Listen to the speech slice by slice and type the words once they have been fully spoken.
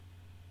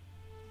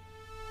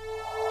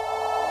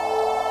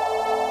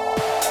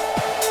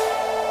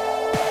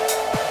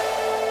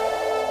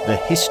The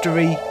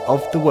History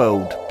of the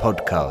World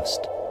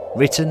podcast,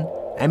 written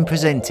and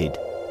presented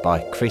by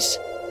Chris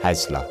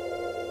Hasler.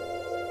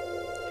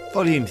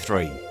 Volume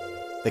 3,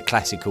 The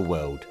Classical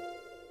World.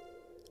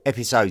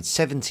 Episode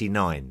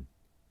 79,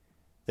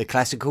 The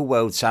Classical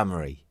World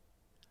Summary,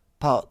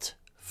 Part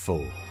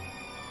 4.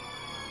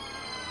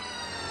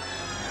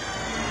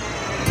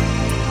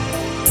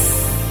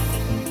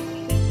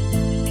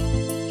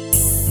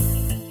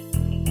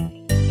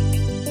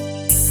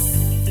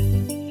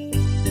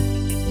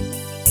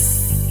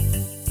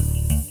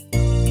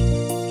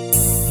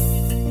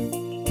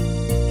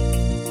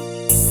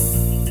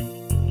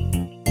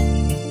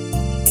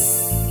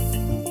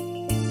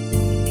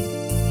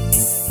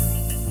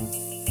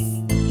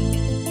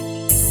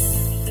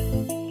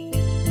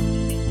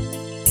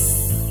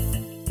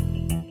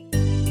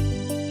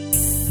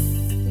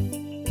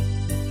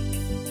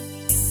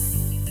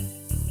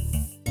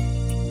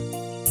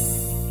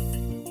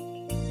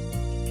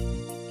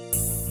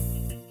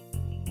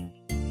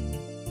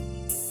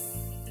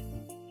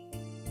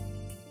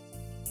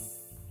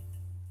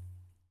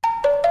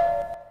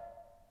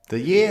 The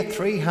year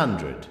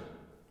 300.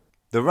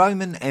 The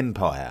Roman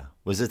Empire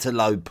was at a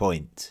low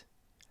point,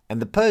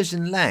 and the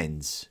Persian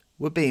lands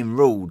were being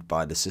ruled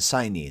by the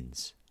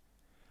Sasanians,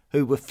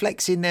 who were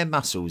flexing their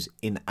muscles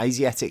in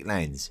Asiatic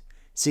lands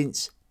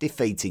since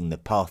defeating the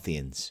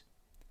Parthians.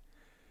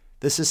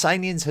 The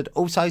Sasanians had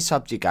also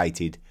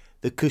subjugated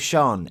the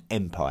Kushan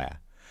Empire,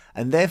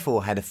 and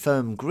therefore had a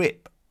firm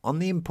grip on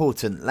the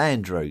important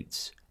land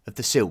routes of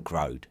the Silk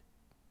Road.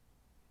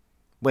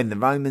 When the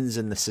Romans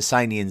and the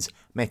Sasanians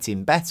met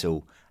in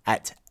battle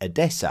at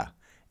Edessa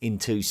in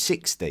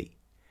 260,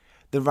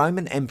 the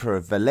Roman Emperor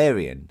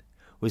Valerian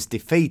was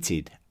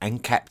defeated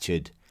and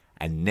captured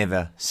and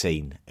never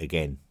seen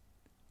again,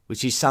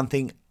 which is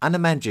something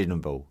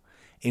unimaginable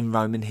in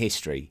Roman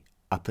history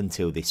up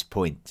until this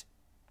point.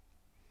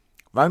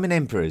 Roman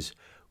emperors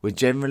were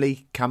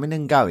generally coming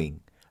and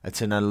going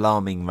at an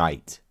alarming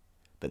rate,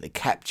 but the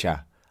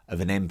capture of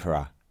an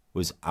emperor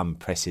was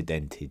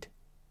unprecedented.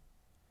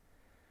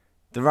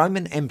 The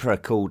Roman emperor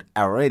called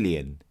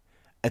Aurelian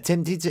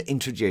attempted to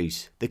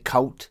introduce the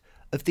cult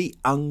of the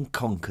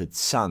unconquered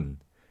sun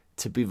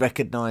to be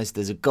recognised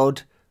as a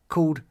god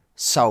called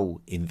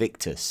Sol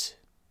Invictus.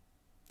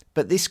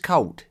 But this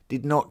cult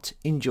did not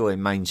enjoy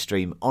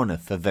mainstream honour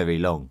for very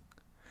long,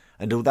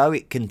 and although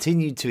it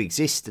continued to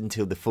exist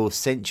until the 4th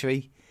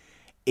century,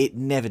 it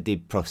never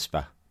did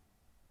prosper.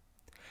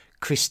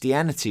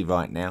 Christianity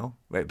right now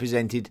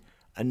represented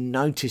a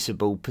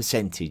noticeable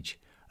percentage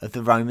of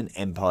the Roman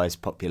Empire's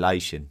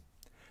population,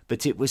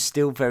 but it was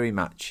still very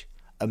much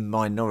a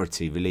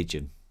minority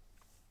religion.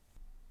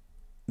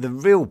 The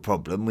real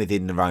problem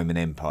within the Roman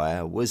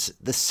Empire was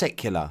the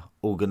secular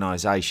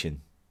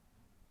organisation.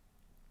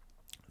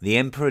 The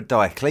Emperor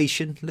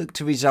Diocletian looked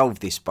to resolve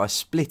this by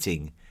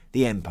splitting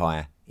the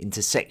empire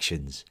into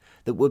sections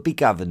that would be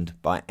governed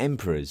by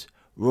emperors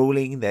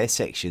ruling their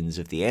sections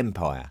of the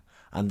empire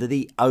under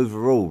the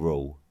overall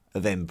rule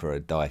of Emperor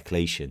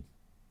Diocletian.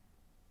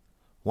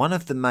 One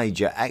of the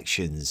major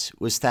actions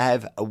was to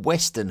have a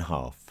western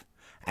half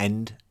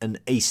and an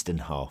eastern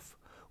half,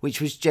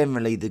 which was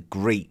generally the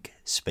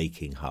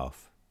Greek-speaking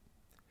half.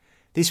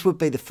 This would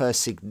be the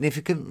first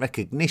significant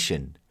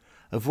recognition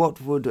of what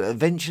would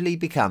eventually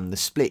become the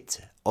split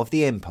of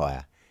the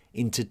empire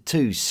into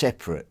two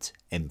separate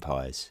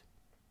empires.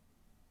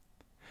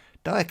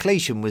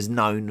 Diocletian was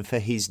known for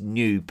his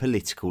new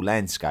political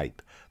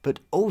landscape, but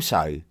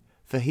also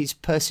for his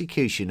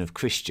persecution of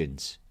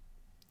Christians.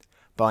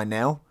 By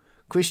now,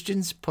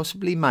 Christians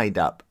possibly made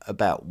up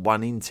about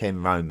 1 in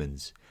 10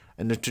 Romans,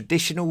 and the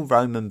traditional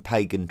Roman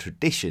pagan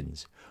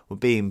traditions were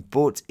being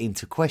brought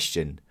into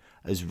question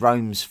as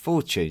Rome's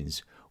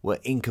fortunes were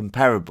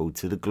incomparable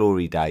to the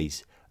glory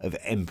days of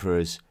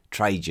emperors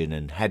Trajan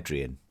and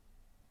Hadrian.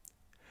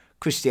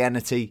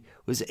 Christianity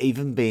was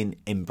even being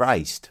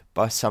embraced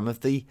by some of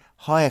the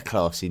higher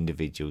class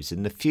individuals,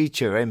 and the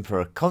future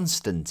Emperor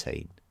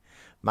Constantine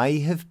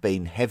may have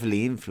been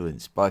heavily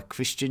influenced by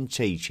Christian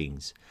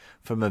teachings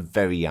from a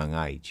very young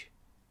age.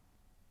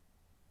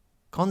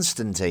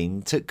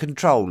 Constantine took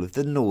control of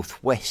the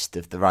northwest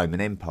of the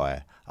Roman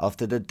Empire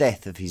after the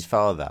death of his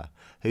father,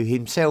 who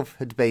himself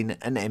had been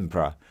an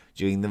emperor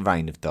during the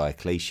reign of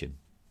Diocletian.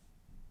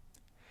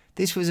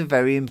 This was a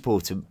very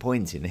important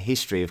point in the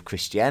history of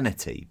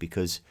Christianity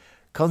because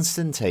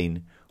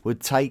Constantine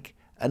would take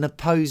an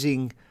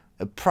opposing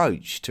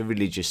approach to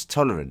religious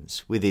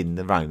tolerance within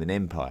the Roman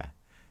Empire,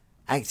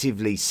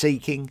 actively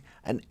seeking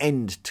an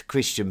end to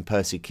Christian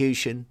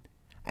persecution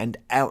and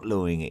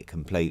outlawing it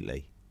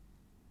completely.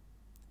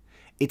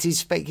 It is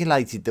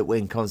speculated that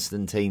when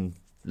Constantine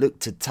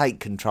looked to take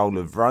control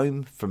of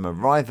Rome from a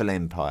rival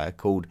empire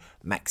called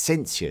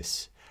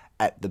Maxentius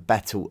at the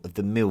Battle of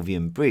the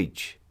Milvian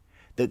Bridge,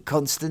 that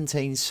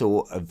Constantine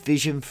saw a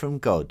vision from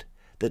God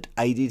that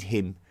aided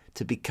him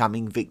to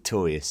becoming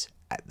victorious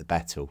at the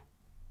battle.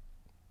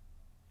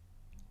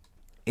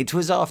 It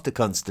was after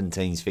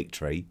Constantine's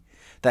victory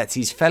that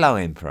his fellow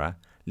emperor,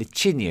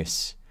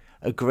 Licinius,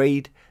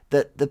 agreed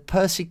that the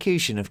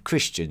persecution of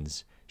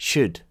Christians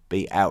should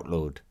be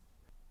outlawed.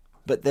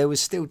 But there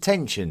was still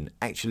tension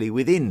actually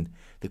within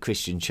the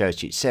Christian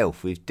church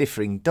itself, with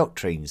differing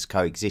doctrines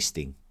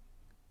coexisting.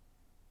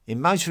 In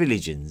most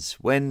religions,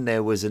 when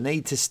there was a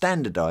need to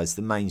standardise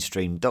the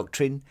mainstream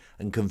doctrine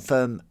and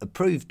confirm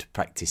approved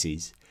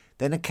practices,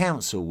 then a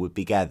council would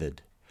be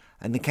gathered,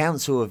 and the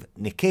Council of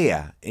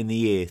Nicaea in the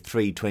year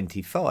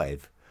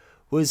 325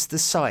 was the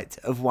site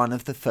of one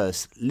of the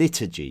first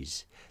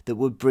liturgies that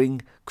would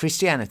bring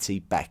Christianity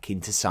back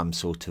into some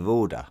sort of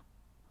order.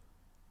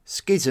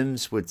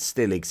 Schisms would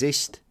still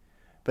exist,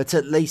 but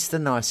at least the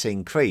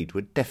Nicene Creed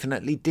would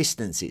definitely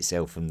distance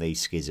itself from these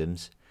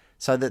schisms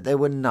so that there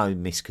were no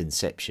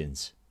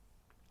misconceptions.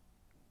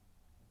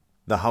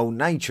 The whole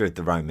nature of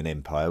the Roman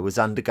Empire was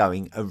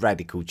undergoing a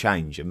radical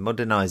change and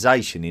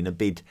modernisation in a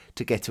bid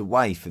to get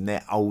away from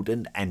their old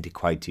and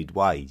antiquated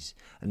ways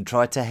and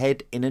try to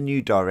head in a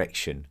new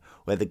direction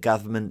where the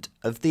government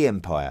of the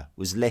empire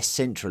was less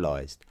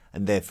centralised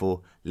and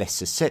therefore less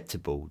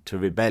susceptible to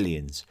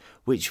rebellions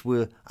which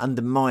were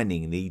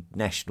undermining the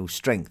national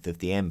strength of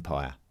the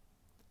empire.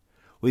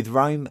 With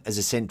Rome as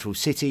a central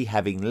city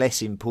having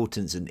less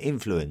importance and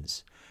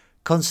influence,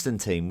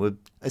 Constantine would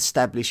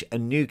establish a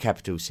new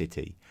capital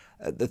city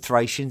at the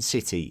Thracian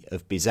city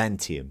of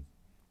Byzantium,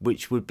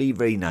 which would be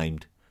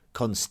renamed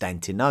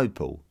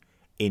Constantinople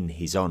in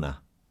his honour.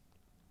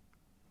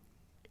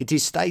 It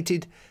is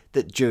stated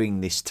that during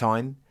this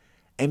time,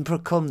 Emperor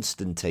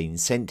Constantine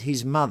sent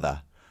his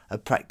mother, a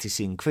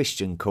practicing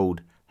Christian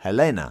called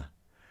Helena,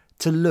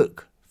 to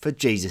look for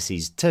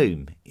Jesus'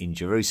 tomb in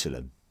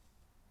Jerusalem.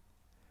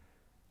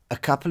 A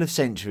couple of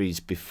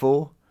centuries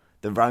before,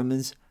 the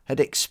Romans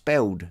had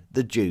expelled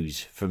the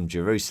Jews from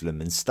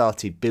Jerusalem and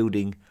started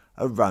building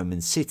a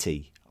Roman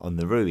city on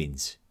the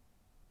ruins.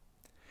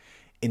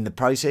 In the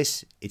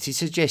process, it is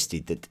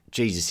suggested that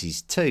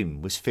Jesus'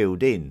 tomb was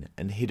filled in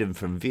and hidden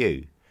from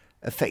view,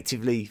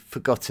 effectively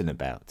forgotten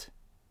about.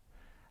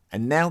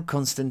 And now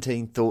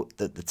Constantine thought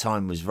that the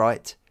time was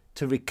right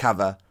to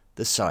recover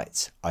the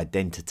site's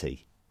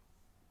identity.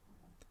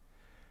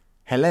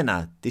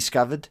 Helena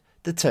discovered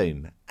the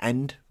tomb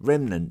and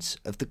remnants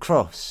of the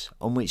cross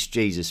on which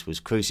Jesus was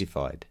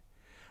crucified,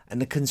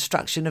 and the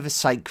construction of a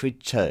sacred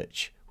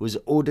church was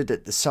ordered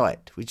at the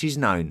site, which is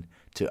known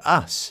to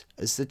us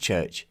as the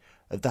Church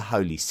of the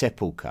Holy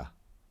Sepulchre.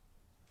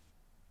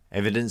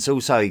 Evidence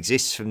also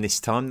exists from this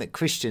time that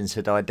Christians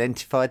had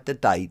identified the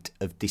date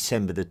of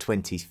December the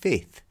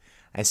 25th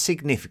as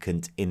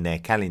significant in their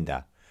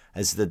calendar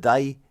as the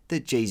day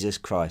that Jesus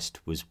Christ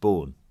was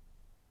born.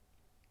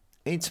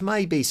 It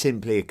may be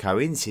simply a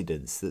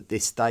coincidence that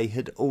this day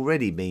had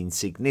already been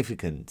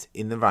significant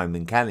in the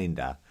Roman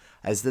calendar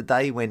as the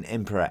day when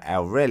Emperor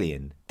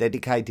Aurelian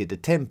dedicated a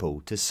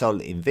temple to Sol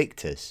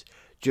Invictus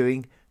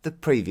during the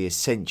previous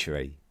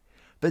century,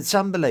 but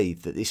some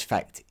believe that this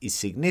fact is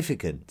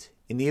significant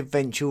in the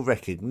eventual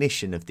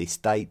recognition of this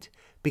date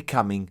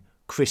becoming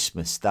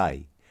Christmas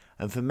Day,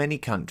 and for many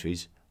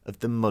countries of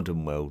the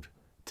modern world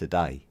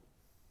today.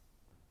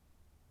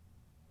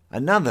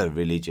 Another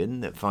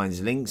religion that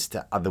finds links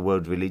to other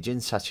world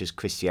religions such as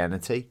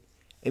Christianity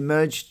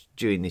emerged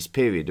during this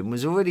period and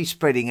was already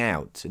spreading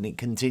out, and it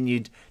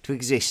continued to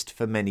exist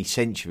for many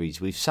centuries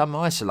with some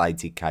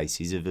isolated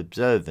cases of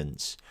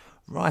observance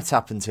right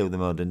up until the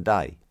modern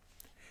day.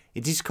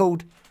 It is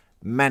called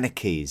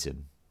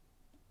Manichaeism.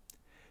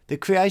 The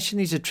creation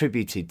is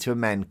attributed to a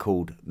man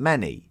called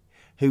Mani,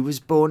 who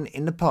was born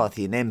in the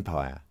Parthian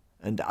Empire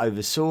and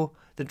oversaw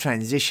the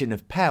transition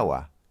of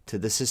power to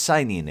the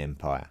Sasanian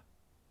Empire.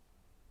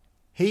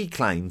 He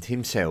claimed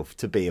himself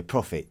to be a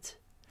prophet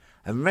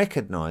and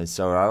recognised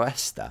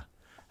Zoroaster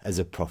as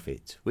a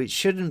prophet, which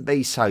shouldn't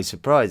be so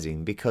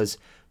surprising because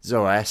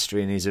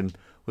Zoroastrianism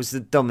was the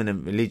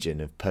dominant religion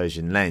of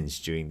Persian lands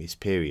during this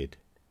period.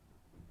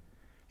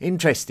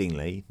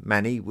 Interestingly,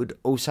 Mani would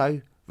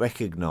also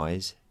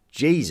recognise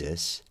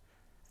Jesus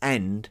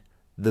and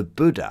the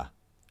Buddha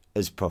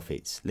as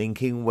prophets,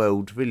 linking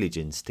world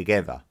religions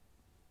together.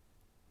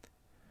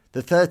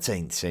 The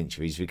 13th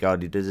century is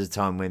regarded as a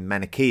time when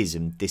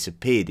Manichaeism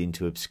disappeared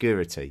into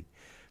obscurity,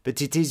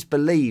 but it is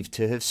believed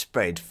to have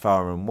spread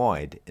far and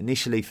wide,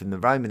 initially from the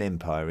Roman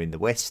Empire in the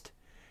west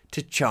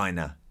to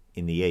China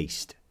in the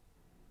east.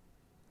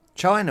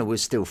 China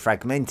was still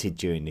fragmented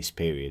during this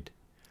period,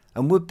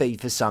 and would be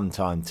for some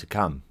time to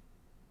come.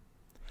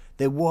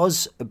 There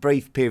was a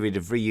brief period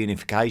of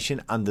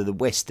reunification under the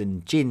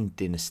Western Jin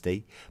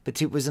dynasty,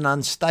 but it was an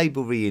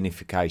unstable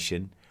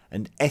reunification,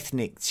 and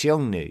ethnic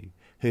Xiongnu,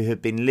 who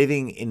had been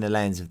living in the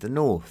lands of the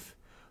north,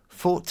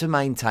 fought to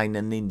maintain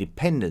an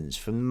independence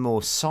from the more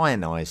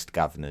Sinoized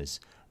governors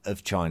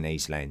of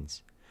Chinese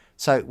lands.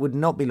 So it would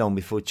not be long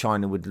before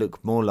China would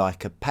look more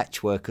like a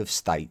patchwork of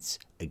states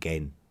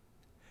again,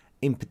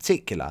 in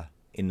particular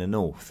in the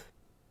north.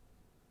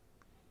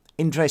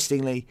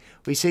 Interestingly,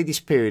 we see this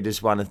period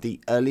as one of the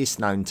earliest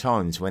known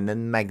times when the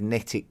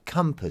magnetic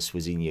compass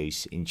was in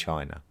use in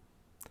China.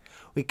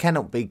 We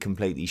cannot be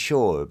completely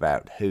sure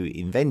about who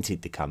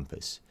invented the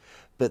compass,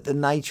 but the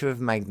nature of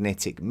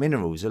magnetic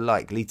minerals are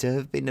likely to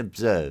have been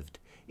observed,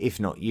 if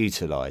not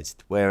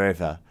utilised,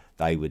 wherever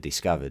they were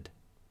discovered.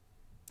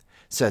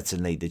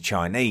 Certainly the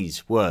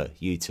Chinese were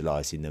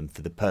utilising them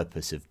for the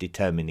purpose of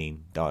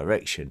determining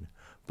direction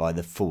by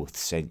the 4th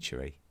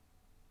century.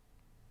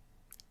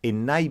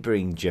 In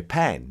neighbouring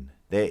Japan,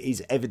 there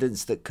is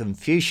evidence that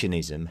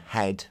Confucianism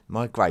had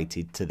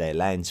migrated to their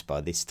lands by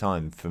this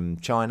time from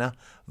China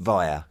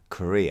via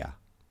Korea.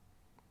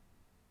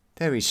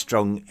 There is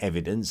strong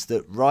evidence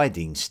that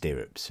riding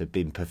stirrups had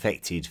been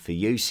perfected for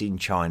use in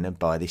China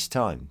by this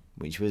time,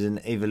 which was an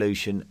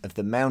evolution of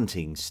the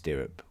mounting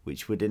stirrup,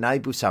 which would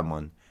enable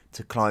someone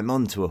to climb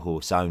onto a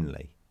horse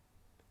only.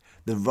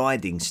 The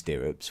riding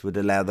stirrups would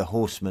allow the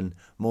horseman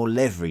more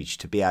leverage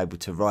to be able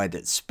to ride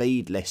at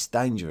speed less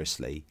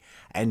dangerously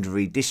and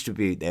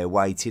redistribute their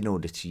weight in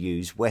order to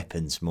use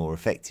weapons more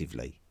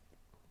effectively.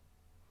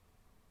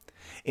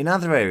 In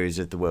other areas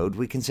of the world,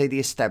 we can see the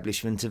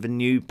establishment of a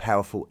new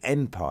powerful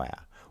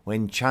empire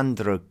when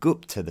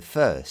Chandragupta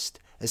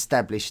I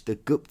established the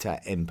Gupta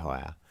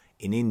Empire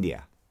in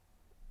India.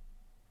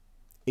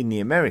 In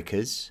the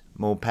Americas,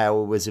 more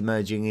power was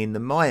emerging in the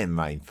Mayan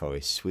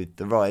rainforests with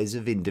the rise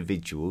of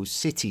individual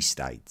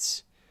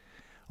city-states,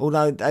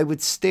 although they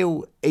would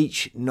still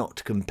each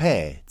not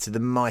compare to the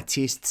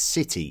mightiest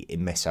city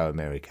in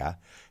Mesoamerica,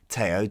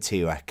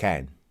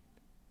 Teotihuacan.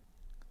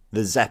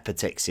 The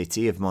Zapotec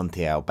city of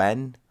Monte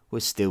Alban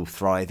was still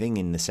thriving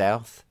in the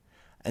south,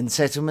 and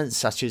settlements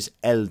such as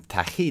El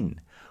Tajín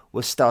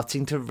were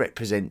starting to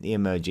represent the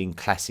emerging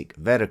classic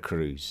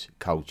Veracruz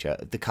culture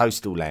of the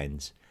coastal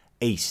lands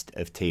east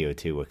of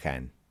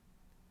Teotihuacan.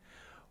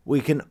 We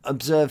can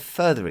observe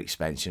further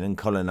expansion and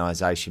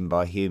colonisation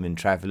by human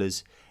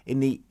travellers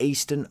in the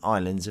eastern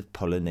islands of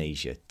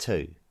Polynesia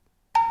too.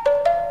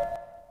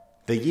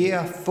 The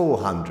year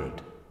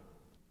 400.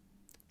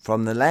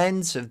 From the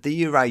lands of the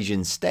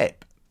Eurasian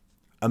steppe,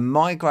 a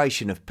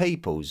migration of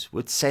peoples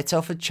would set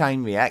off a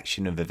chain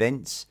reaction of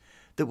events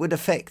that would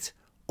affect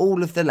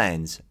all of the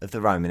lands of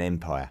the Roman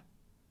Empire.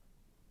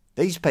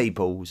 These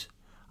peoples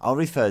are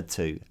referred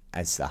to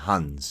as the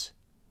Huns,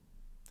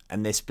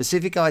 and their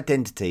specific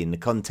identity in the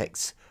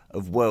context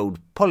of world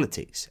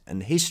politics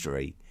and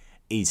history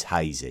is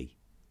hazy.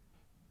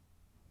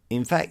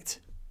 In fact,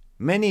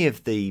 many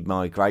of the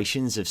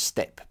migrations of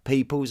steppe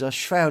peoples are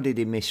shrouded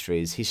in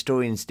mystery as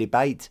historians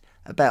debate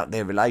about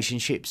their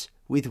relationships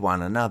with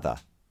one another.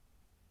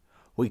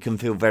 We can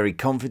feel very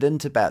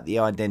confident about the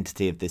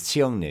identity of the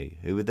Xiongnu,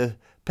 who were the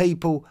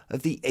people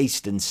of the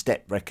eastern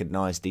steppe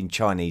recognised in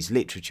Chinese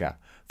literature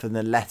from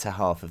the latter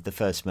half of the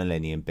first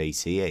millennium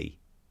BCE.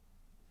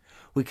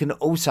 We can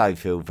also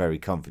feel very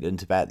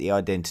confident about the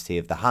identity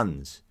of the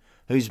Huns,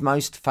 whose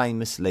most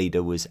famous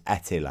leader was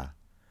Attila,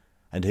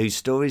 and whose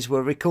stories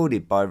were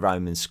recorded by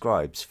Roman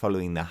scribes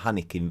following the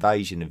Hunnic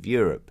invasion of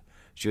Europe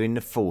during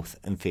the 4th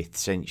and 5th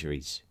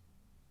centuries.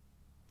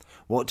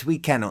 What we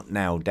cannot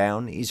nail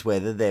down is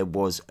whether there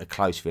was a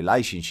close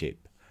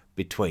relationship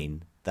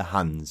between the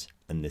Huns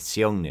and the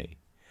Xiongnu,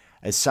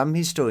 as some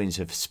historians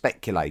have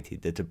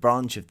speculated that a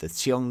branch of the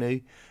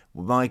Xiongnu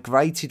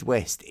migrated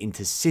west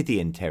into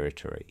Scythian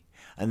territory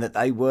and that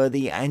they were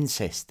the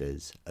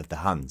ancestors of the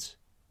Huns.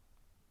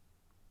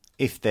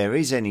 If there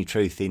is any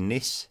truth in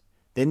this,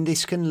 then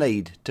this can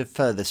lead to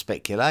further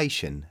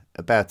speculation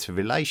about a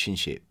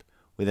relationship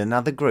with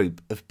another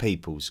group of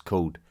peoples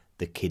called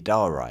the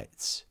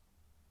Kidarites.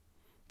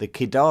 The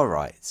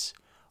Kidarites,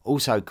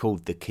 also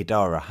called the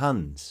Kidara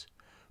Huns,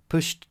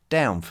 pushed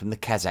down from the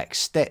Kazakh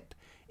steppe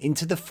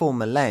into the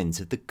former lands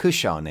of the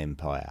Kushan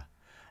Empire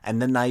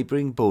and the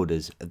neighbouring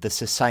borders of the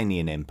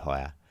Sasanian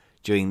Empire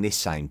during this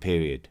same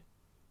period.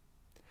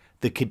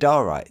 The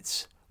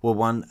Kidarites were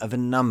one of a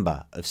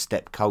number of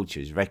steppe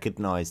cultures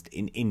recognised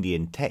in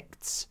Indian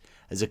texts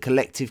as a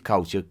collective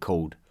culture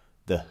called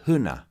the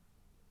Hunna,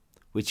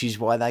 which is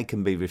why they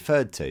can be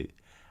referred to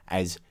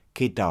as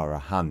Kidara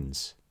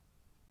Huns.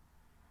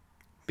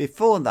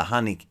 Before the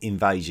Hunnic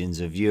invasions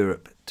of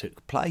Europe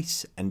took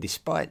place, and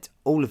despite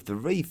all of the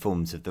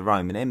reforms of the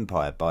Roman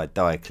Empire by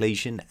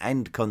Diocletian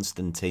and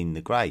Constantine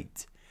the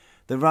Great,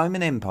 the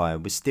Roman Empire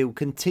was still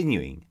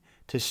continuing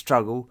to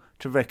struggle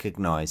to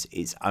recognise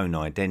its own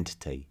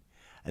identity,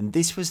 and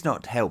this was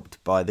not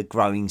helped by the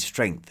growing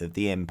strength of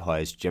the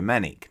empire's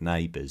Germanic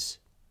neighbours.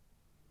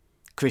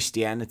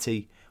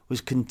 Christianity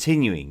was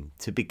continuing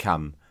to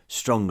become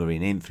stronger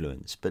in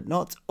influence, but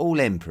not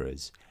all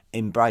emperors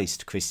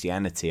embraced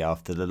Christianity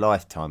after the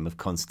lifetime of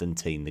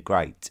Constantine the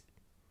Great.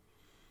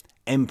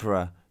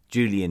 Emperor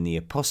Julian the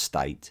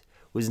Apostate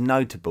was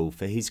notable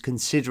for his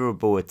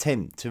considerable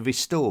attempt to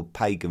restore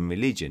pagan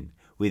religion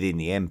within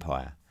the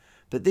empire,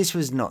 but this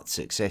was not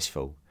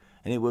successful,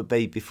 and it would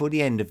be before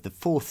the end of the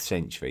 4th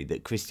century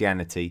that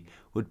Christianity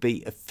would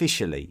be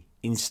officially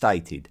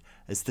instated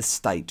as the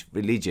state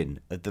religion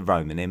of the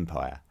Roman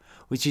Empire,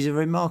 which is a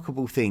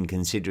remarkable thing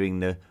considering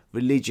the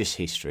religious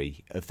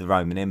history of the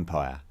Roman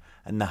Empire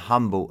and the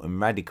humble and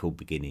radical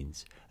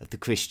beginnings of the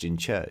Christian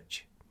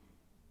Church.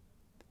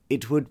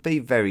 It would be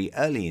very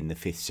early in the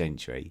 5th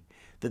century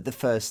that the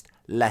first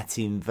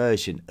Latin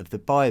version of the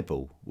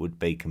Bible would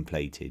be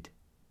completed.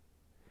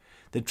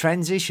 The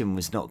transition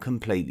was not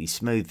completely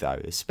smooth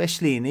though,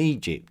 especially in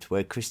Egypt,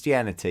 where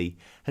Christianity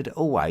had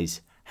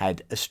always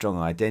had a strong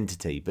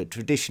identity, but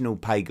traditional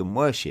pagan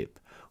worship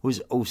was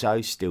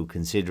also still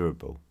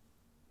considerable.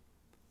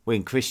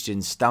 When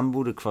Christians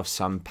stumbled across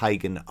some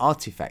pagan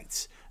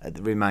artifacts at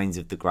the remains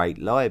of the Great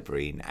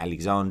Library in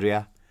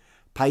Alexandria,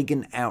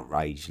 pagan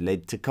outrage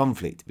led to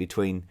conflict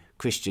between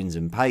Christians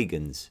and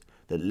pagans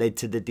that led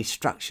to the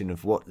destruction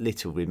of what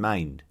little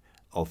remained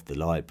of the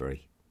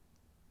library.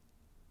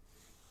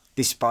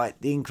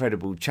 Despite the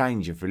incredible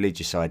change of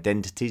religious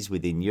identities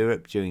within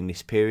Europe during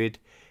this period,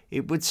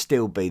 it would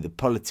still be the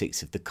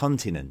politics of the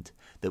continent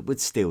that would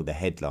steal the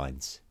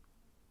headlines.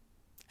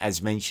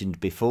 As mentioned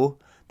before,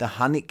 the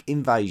Hunnic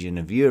invasion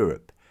of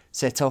Europe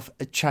set off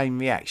a chain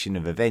reaction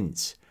of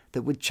events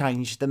that would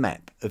change the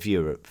map of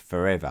Europe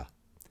forever,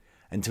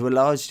 and to a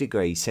large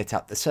degree set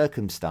up the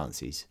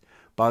circumstances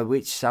by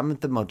which some of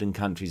the modern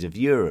countries of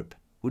Europe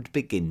would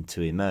begin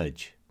to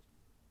emerge.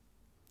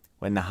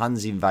 When the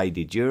Huns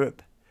invaded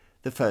Europe,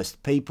 the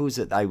first peoples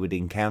that they would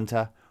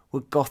encounter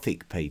were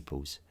Gothic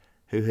peoples,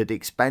 who had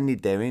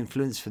expanded their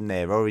influence from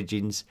their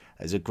origins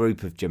as a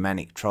group of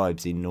Germanic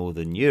tribes in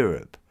northern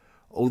Europe,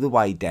 all the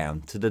way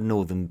down to the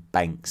northern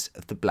banks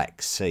of the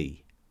Black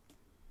Sea.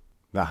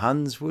 The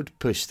Huns would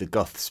push the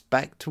Goths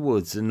back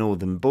towards the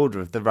northern border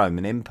of the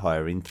Roman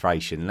Empire in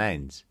Thracian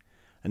lands,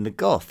 and the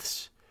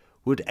Goths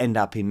would end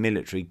up in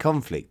military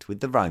conflict with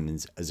the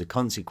Romans as a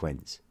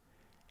consequence,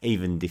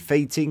 even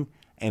defeating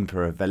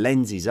Emperor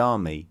Valens's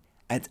army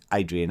at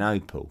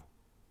Adrianople.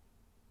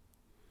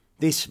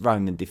 This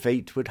Roman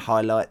defeat would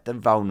highlight the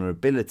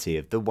vulnerability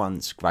of the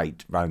once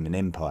great Roman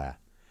Empire,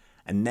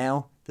 and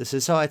now the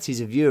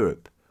societies of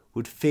Europe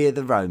would fear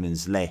the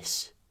Romans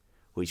less,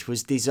 which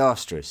was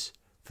disastrous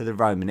for the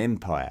Roman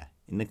Empire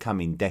in the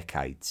coming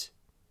decades.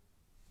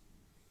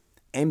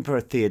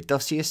 Emperor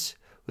Theodosius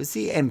was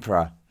the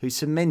emperor who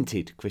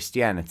cemented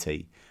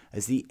Christianity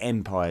as the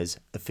empire's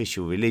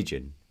official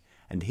religion,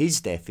 and his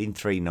death in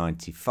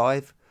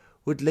 395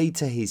 would lead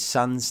to his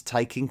sons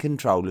taking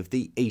control of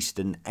the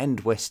eastern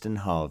and western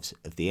halves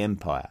of the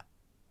empire.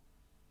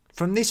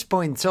 From this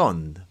point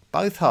on,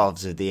 both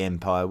halves of the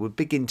empire would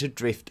begin to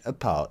drift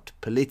apart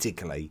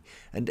politically,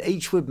 and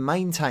each would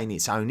maintain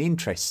its own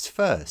interests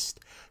first,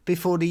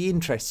 before the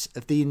interests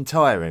of the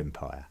entire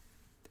empire.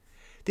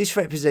 This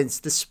represents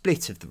the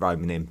split of the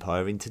Roman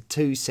Empire into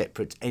two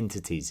separate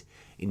entities,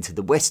 into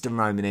the Western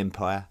Roman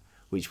Empire,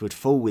 which would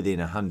fall within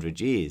 100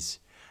 years,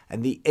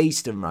 and the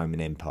Eastern Roman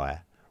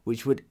Empire,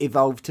 which would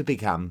evolve to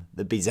become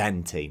the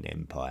Byzantine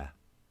Empire.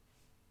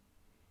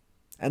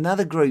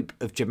 Another group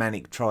of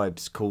Germanic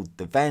tribes called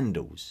the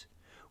Vandals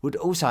would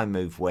also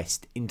move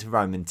west into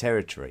Roman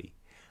territory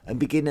and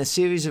begin a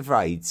series of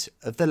raids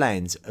of the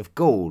lands of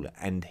Gaul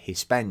and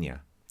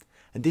Hispania,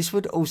 and this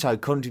would also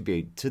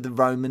contribute to the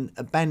Roman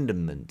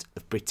abandonment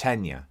of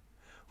Britannia,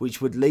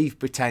 which would leave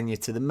Britannia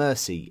to the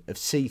mercy of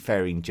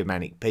seafaring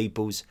Germanic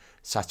peoples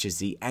such as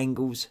the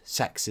Angles,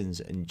 Saxons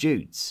and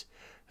Jutes,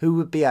 who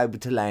would be able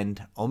to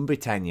land on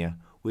Britannia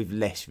with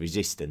less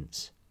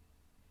resistance.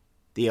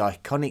 The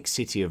iconic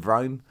city of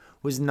Rome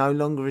was no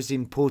longer as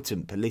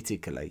important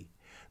politically,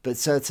 but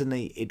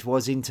certainly it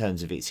was in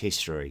terms of its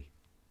history.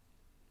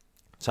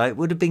 So it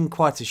would have been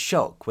quite a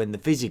shock when the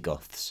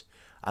Visigoths,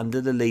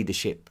 under the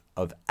leadership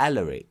of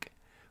Alaric,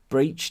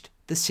 breached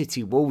the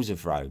city walls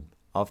of Rome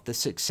after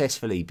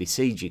successfully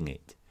besieging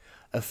it,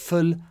 a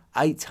full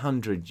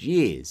 800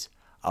 years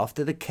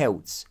after the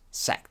Celts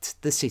sacked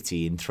the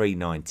city in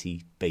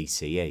 390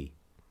 BCE.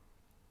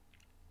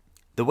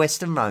 The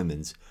Western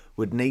Romans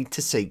would need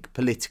to seek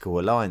political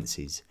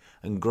alliances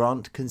and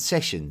grant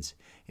concessions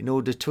in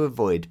order to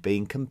avoid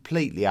being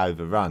completely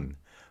overrun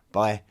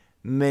by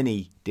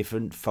many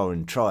different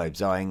foreign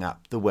tribes eyeing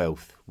up the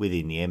wealth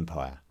within the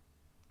empire.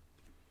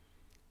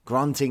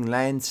 Granting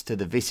lands to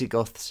the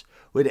Visigoths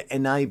would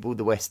enable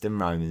the Western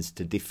Romans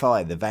to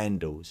defy the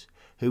Vandals,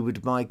 who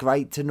would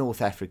migrate to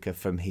North Africa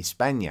from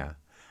Hispania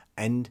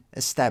and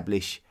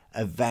establish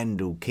a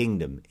Vandal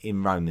kingdom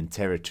in Roman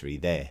territory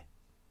there.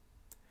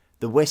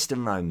 The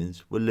Western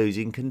Romans were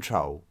losing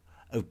control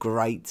of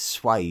great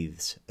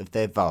swathes of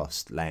their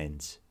vast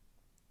lands.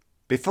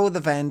 Before the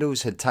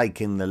Vandals had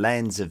taken the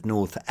lands of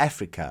North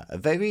Africa, a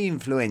very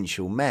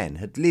influential man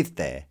had lived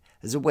there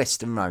as a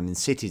Western Roman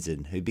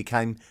citizen who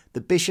became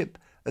the bishop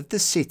of the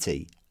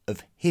city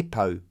of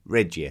Hippo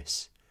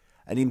Regius,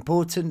 an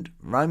important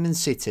Roman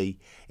city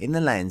in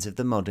the lands of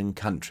the modern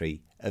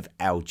country of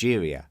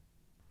Algeria.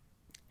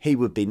 He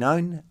would be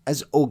known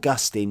as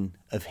Augustine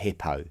of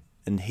Hippo,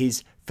 and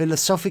his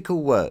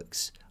philosophical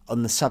works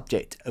on the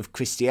subject of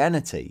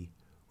Christianity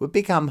would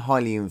become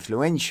highly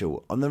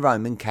influential on the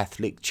Roman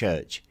Catholic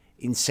Church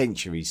in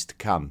centuries to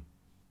come.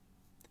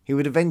 He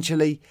would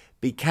eventually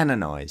be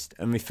canonised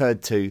and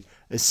referred to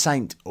as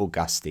Saint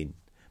Augustine,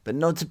 but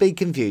not to be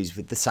confused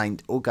with the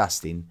Saint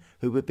Augustine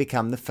who would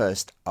become the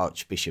first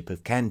Archbishop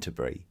of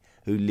Canterbury,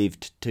 who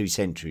lived 2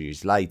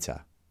 centuries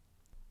later.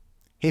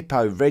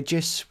 Hippo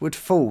Regius would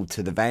fall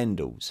to the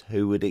Vandals,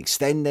 who would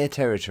extend their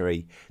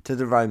territory to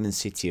the Roman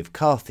city of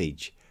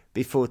Carthage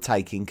before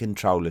taking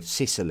control of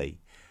Sicily,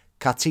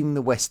 cutting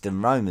the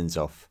Western Romans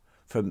off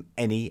from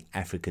any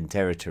African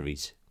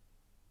territories.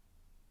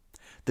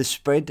 The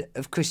spread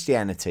of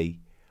Christianity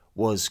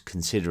was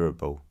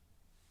considerable.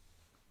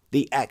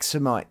 The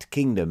Aksumite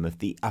kingdom of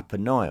the Upper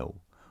Nile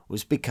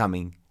was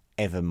becoming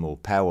ever more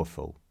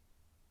powerful.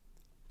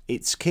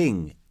 Its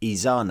king,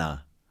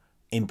 Ezana,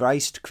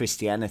 embraced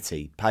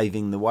Christianity,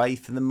 paving the way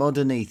for the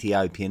modern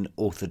Ethiopian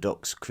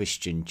Orthodox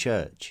Christian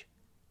Church.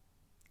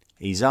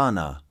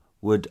 Ezana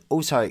would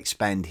also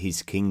expand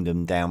his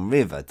kingdom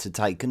downriver to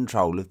take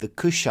control of the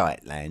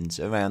Kushite lands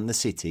around the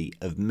city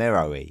of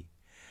Meroe,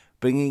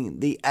 bringing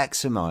the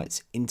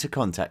Aksumites into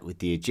contact with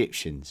the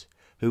Egyptians,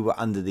 who were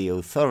under the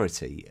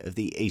authority of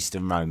the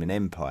Eastern Roman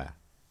Empire.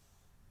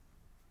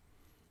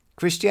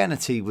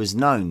 Christianity was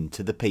known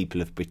to the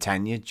people of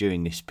Britannia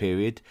during this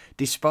period,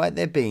 despite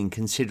there being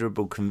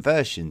considerable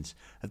conversions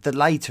of the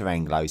later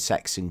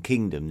Anglo-Saxon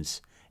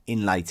kingdoms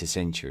in later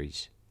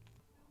centuries.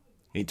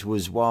 It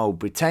was while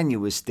Britannia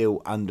was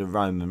still under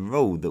Roman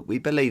rule that we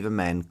believe a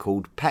man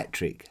called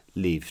Patrick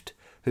lived,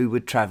 who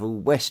would travel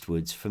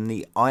westwards from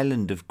the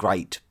island of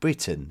Great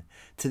Britain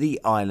to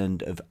the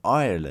island of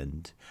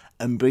Ireland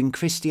and bring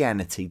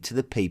Christianity to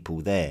the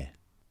people there.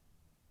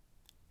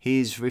 He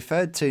is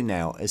referred to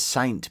now as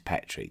Saint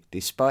Patrick,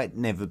 despite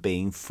never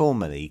being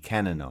formally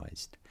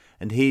canonised,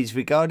 and he is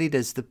regarded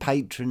as the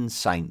patron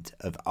saint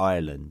of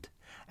Ireland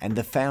and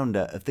the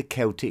founder of the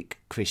Celtic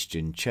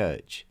Christian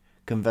Church,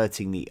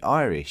 converting the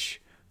Irish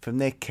from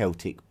their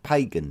Celtic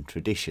pagan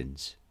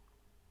traditions.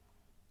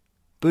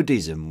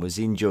 Buddhism was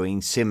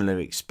enjoying similar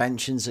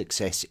expansion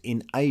success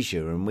in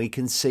Asia, and we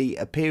can see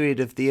a period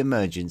of the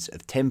emergence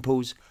of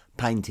temples,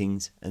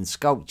 paintings and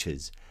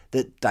sculptures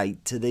that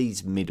date to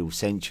these middle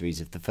centuries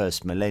of the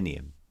first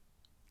millennium.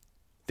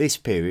 This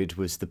period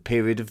was the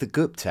period of the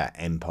Gupta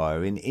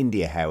Empire in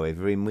India,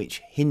 however, in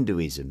which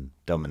Hinduism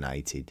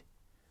dominated.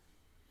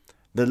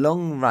 The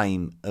long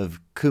reign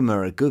of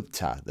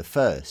Kumaragupta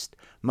I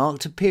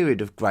marked a period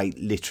of great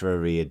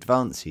literary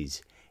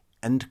advances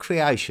and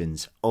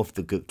creations of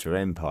the Gupta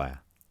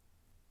Empire.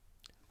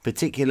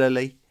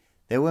 Particularly,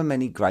 there were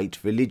many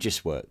great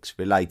religious works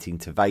relating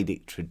to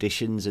Vedic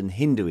traditions and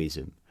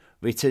Hinduism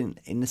written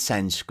in the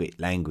Sanskrit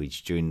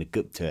language during the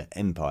Gupta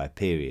Empire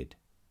period.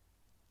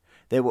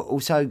 There were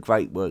also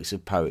great works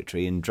of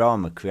poetry and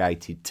drama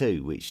created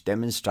too, which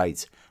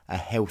demonstrates a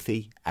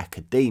healthy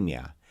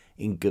academia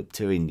in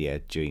Gupta India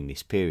during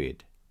this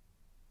period.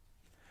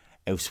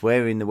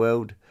 Elsewhere in the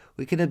world,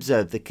 we can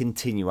observe the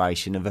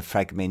continuation of a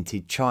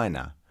fragmented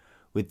China,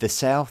 with the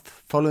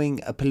south following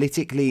a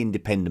politically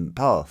independent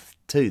path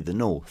to the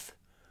north,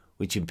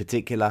 which in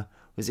particular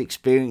was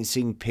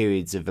experiencing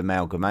periods of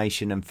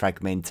amalgamation and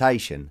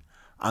fragmentation,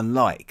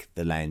 unlike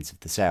the lands of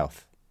the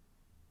south.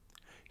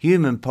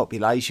 Human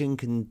population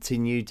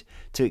continued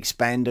to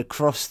expand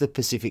across the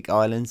Pacific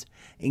Islands,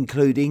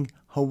 including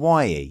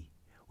Hawaii,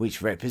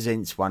 which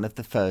represents one of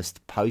the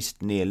first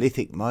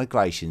post-Neolithic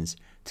migrations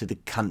to the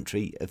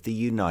country of the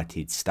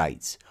United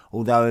States,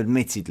 although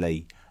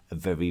admittedly a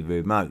very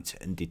remote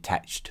and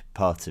detached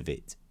part of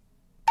it.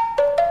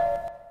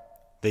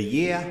 The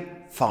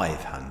year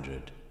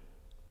 500.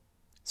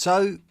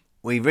 So,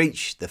 we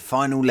reach the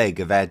final leg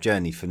of our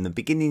journey from the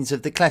beginnings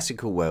of the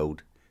classical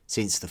world,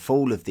 since the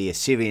fall of the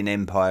Assyrian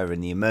Empire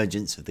and the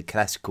emergence of the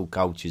classical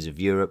cultures of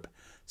Europe,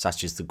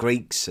 such as the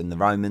Greeks and the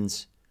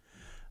Romans.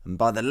 And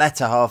by the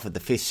latter half of the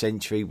 5th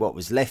century, what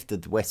was left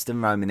of the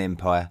Western Roman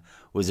Empire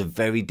was a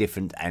very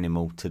different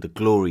animal to the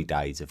glory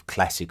days of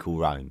classical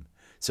Rome.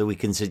 So we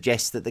can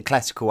suggest that the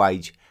classical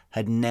age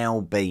had now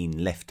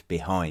been left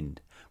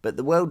behind, but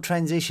the world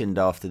transitioned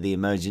after the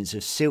emergence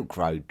of Silk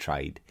Road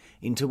trade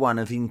into one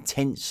of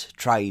intense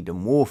trade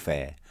and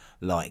warfare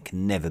like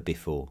never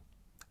before,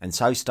 and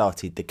so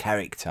started the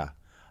character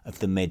of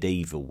the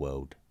medieval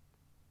world.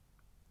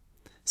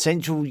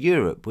 Central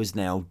Europe was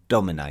now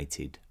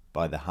dominated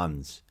by the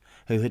Huns,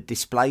 who had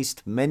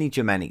displaced many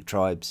Germanic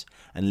tribes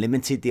and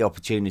limited the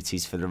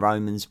opportunities for the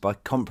Romans by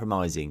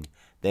compromising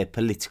their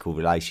political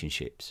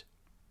relationships.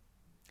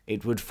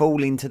 It would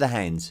fall into the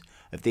hands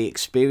of the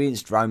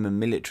experienced Roman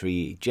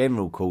military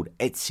general called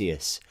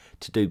Aetius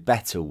to do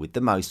battle with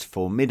the most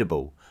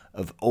formidable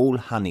of all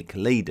Hunnic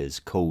leaders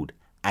called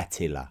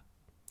Attila,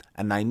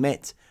 and they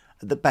met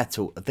at the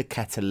Battle of the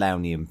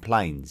Catalaunian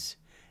Plains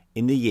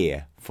in the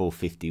year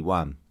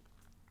 451.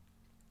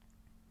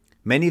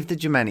 Many of the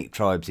Germanic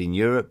tribes in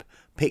Europe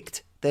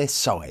picked their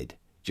side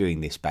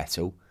during this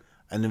battle,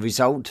 and the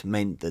result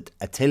meant that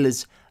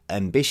Attila's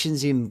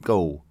ambitions in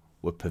Gaul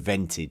were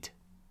prevented.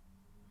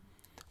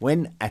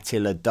 When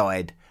Attila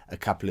died a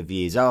couple of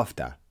years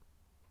after,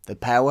 the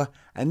power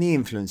and the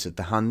influence of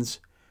the Huns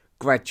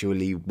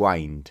gradually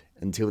waned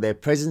until their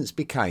presence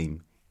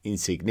became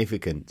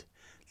insignificant,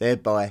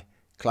 thereby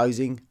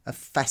closing a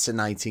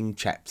fascinating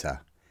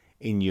chapter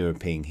in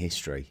European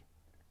history.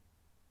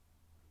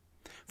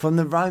 From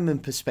the Roman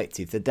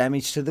perspective, the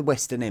damage to the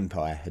Western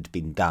Empire had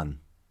been done.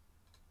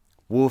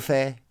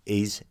 Warfare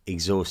is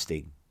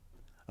exhausting.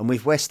 and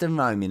with Western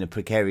Rome in a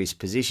precarious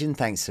position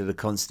thanks to the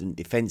constant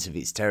defence of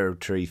its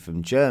territory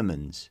from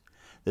Germans,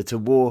 that a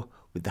war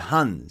with the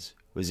Huns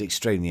was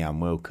extremely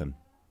unwelcome.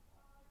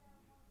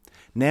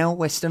 Now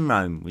Western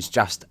Rome was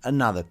just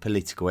another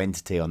political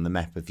entity on the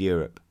map of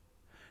Europe,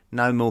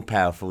 no more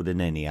powerful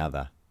than any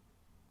other.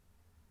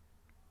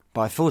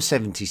 By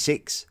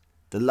 476,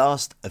 the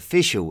last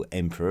official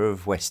emperor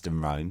of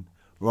Western Rome,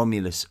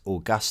 Romulus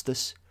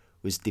Augustus,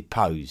 was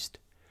deposed,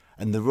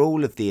 and the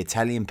rule of the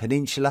Italian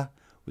peninsula,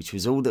 which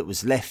was all that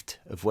was left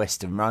of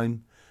Western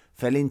Rome,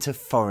 fell into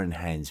foreign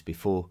hands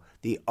before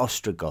the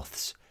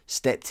Ostrogoths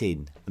stepped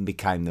in and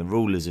became the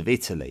rulers of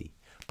Italy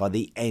by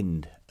the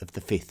end of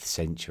the 5th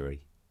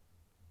century.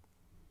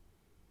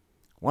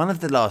 One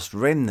of the last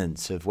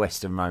remnants of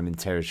Western Roman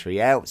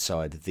territory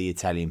outside of the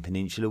Italian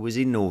peninsula was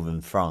in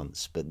northern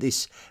France, but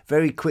this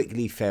very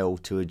quickly fell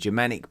to a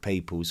Germanic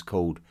peoples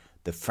called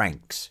the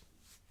Franks.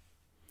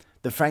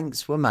 The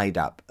Franks were made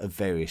up of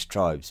various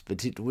tribes,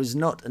 but it was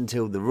not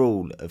until the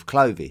rule of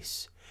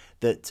Clovis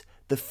that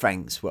the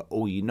Franks were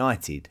all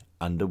united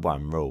under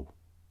one rule.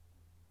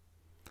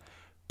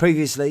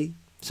 Previously,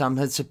 some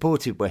had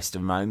supported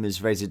Western Rome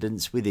as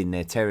residents within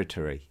their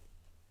territory.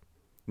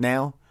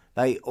 Now,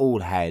 they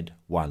all had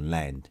one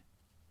land.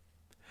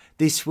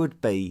 This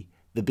would be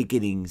the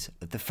beginnings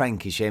of the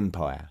Frankish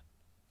Empire,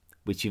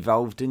 which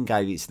evolved and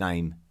gave its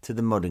name to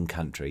the modern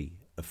country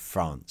of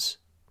France.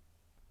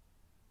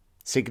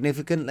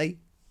 Significantly,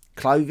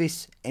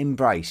 Clovis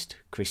embraced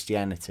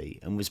Christianity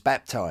and was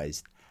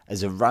baptised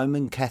as a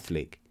Roman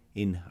Catholic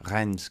in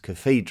Reims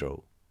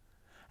Cathedral,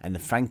 and the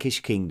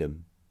Frankish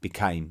kingdom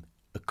became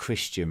a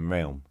Christian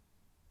realm.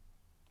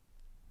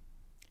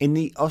 In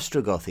the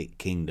Ostrogothic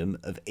kingdom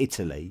of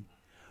Italy,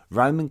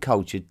 Roman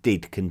culture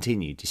did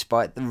continue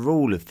despite the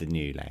rule of the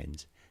new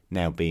lands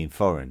now being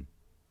foreign.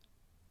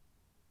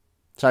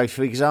 So,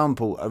 for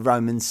example, a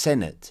Roman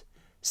Senate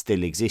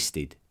still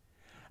existed,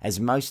 as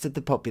most of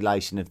the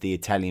population of the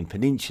Italian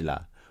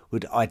peninsula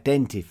would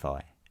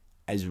identify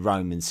as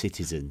Roman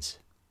citizens.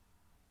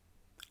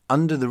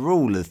 Under the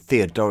rule of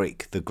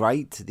Theodoric the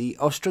Great, the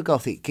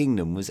Ostrogothic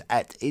kingdom was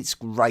at its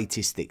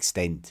greatest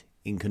extent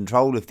in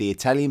control of the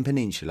Italian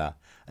peninsula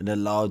and a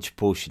large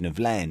portion of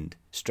land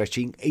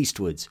stretching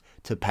eastwards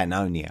to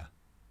Pannonia.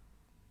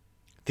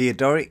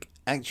 Theodoric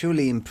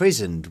actually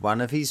imprisoned one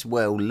of his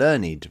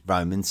well-learned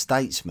Roman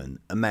statesmen,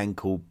 a man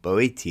called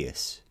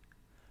Boetius,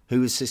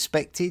 who was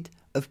suspected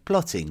of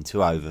plotting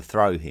to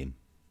overthrow him.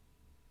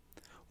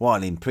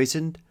 While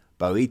imprisoned,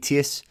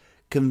 Boetius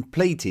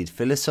completed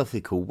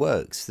philosophical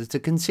works that are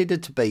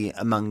considered to be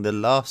among the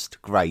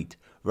last great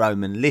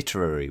Roman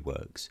literary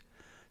works,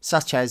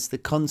 such as the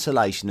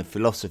Consolation of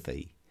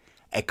Philosophy,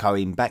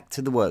 echoing back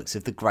to the works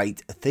of the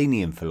great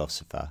Athenian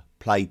philosopher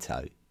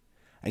Plato,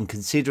 and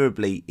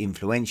considerably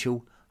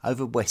influential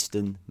over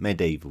Western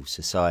medieval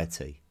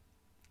society.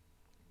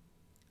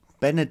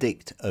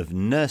 Benedict of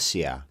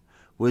Nursia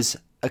was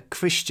a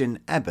Christian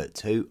abbot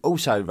who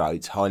also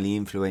wrote highly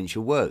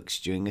influential works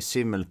during a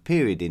similar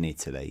period in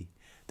Italy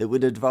that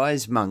would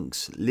advise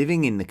monks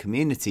living in the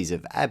communities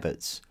of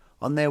abbots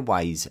on their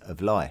ways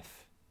of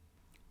life.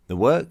 The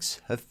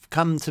works have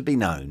come to be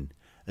known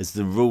as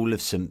the Rule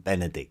of St.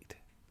 Benedict,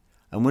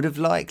 and would have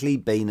likely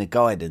been a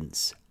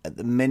guidance at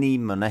the many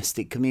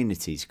monastic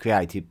communities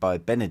created by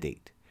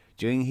Benedict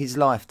during his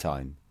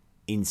lifetime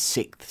in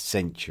 6th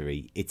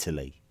century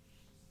Italy.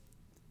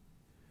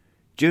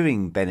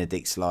 During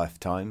Benedict's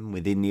lifetime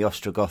within the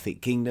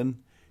Ostrogothic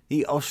kingdom,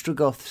 the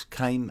Ostrogoths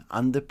came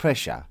under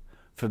pressure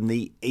from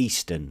the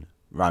Eastern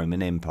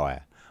Roman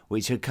Empire,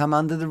 which had come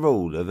under the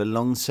rule of a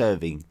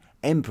long-serving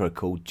emperor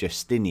called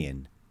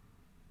Justinian.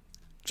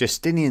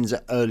 Justinian's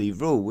early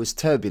rule was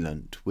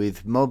turbulent,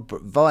 with mob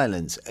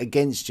violence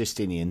against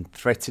Justinian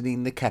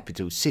threatening the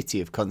capital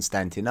city of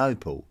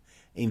Constantinople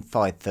in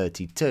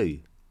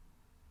 532.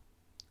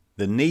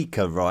 The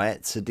Nika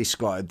riots are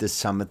described as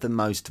some of the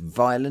most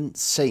violent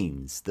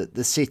scenes that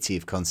the city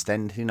of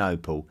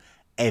Constantinople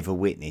ever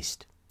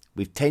witnessed,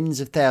 with tens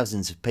of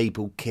thousands of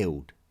people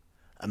killed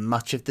and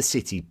much of the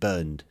city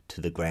burned to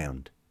the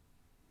ground.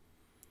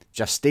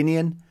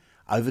 Justinian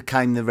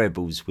overcame the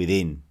rebels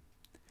within,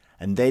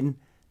 and then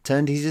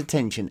turned his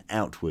attention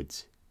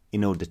outwards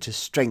in order to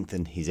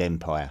strengthen his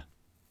empire.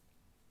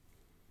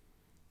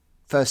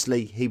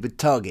 Firstly, he would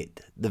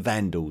target the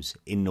Vandals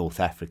in North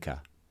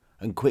Africa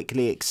and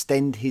quickly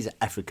extend his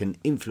African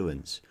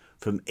influence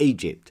from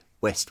Egypt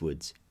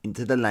westwards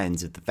into the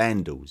lands of the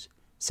Vandals,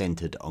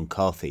 centred on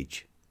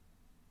Carthage.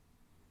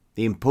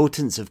 The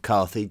importance of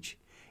Carthage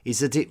is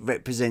that it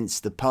represents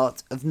the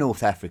part of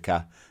North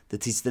Africa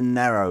that is the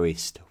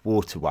narrowest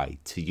waterway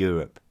to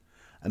Europe,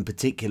 and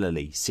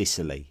particularly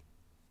Sicily.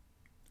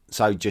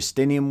 So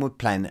Justinian would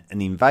plan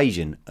an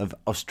invasion of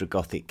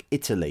Ostrogothic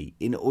Italy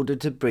in order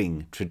to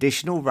bring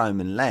traditional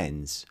Roman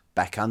lands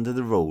back under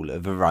the rule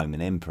of a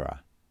Roman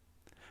emperor.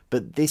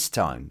 But this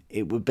time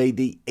it would be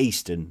the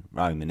Eastern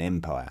Roman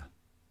Empire.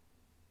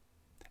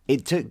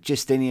 It took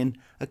Justinian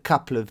a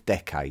couple of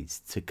decades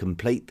to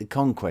complete the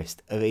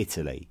conquest of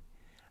Italy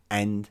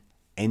and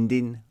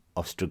ending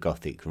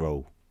Ostrogothic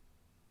rule.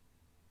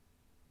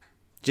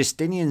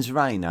 Justinian's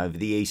reign over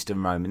the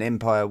Eastern Roman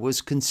Empire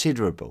was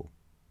considerable.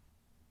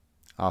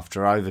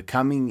 After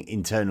overcoming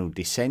internal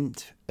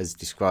dissent, as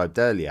described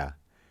earlier,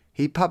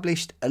 he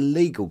published a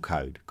legal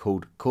code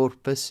called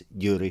Corpus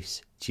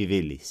Juris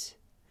Civilis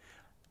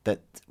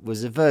that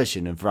was a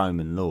version of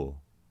Roman law.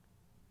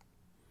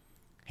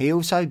 He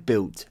also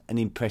built an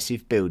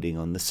impressive building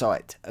on the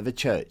site of a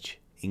church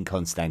in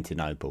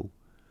Constantinople,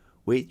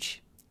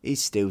 which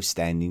is still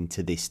standing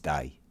to this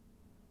day.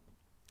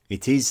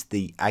 It is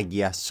the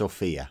Hagia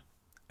Sophia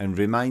and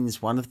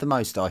remains one of the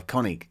most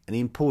iconic and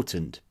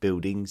important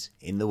buildings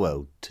in the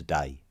world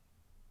today.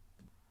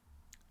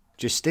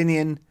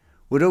 Justinian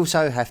would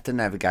also have to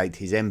navigate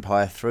his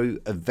empire through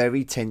a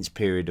very tense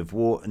period of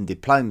war and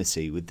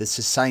diplomacy with the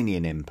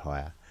Sasanian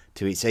Empire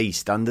to its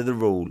east under the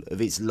rule of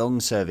its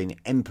long-serving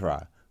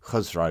emperor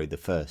Khosrow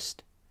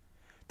I.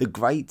 The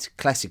great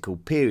classical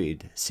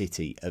period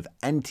city of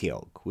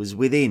Antioch was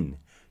within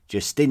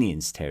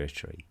Justinian's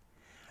territory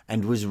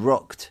and was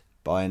rocked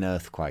by an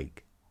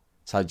earthquake.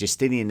 So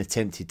Justinian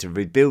attempted to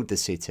rebuild the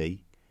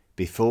city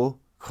before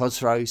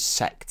Khosrow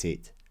sacked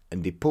it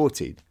and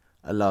deported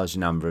a large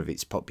number of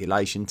its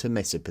population to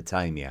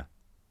Mesopotamia.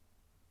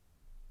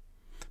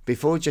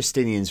 Before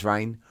Justinian's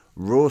reign,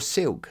 raw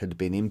silk had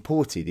been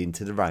imported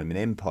into the Roman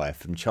Empire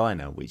from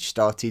China, which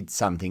started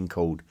something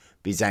called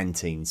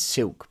Byzantine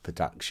silk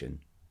production.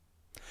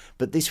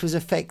 But this was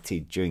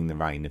affected during the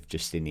reign of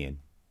Justinian.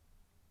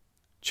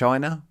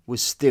 China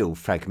was still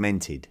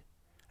fragmented,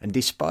 and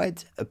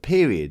despite a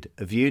period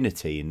of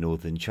unity in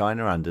northern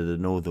China under the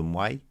Northern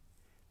Way,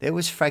 there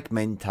was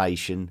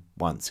fragmentation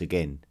once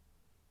again.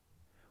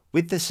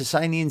 With the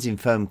Sasanians in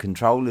firm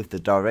control of the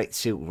direct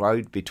Silk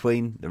Road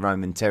between the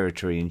Roman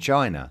territory and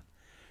China,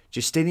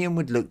 Justinian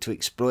would look to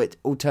exploit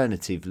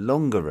alternative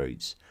longer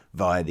routes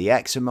via the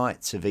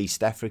Axumites of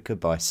East Africa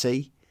by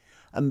sea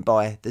and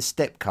by the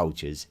steppe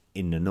cultures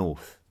in the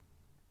north.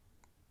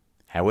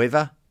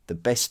 However, the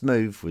best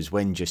move was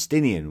when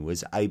Justinian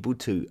was able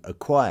to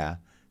acquire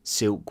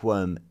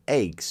silkworm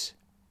eggs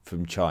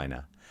from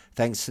China,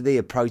 thanks to the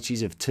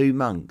approaches of two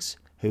monks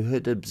who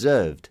had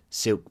observed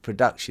silk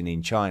production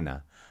in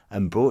China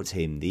and brought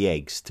him the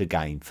eggs to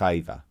gain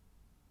favour.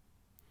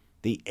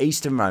 The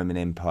Eastern Roman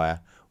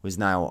Empire was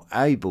now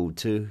able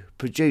to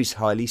produce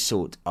highly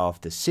sought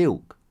after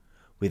silk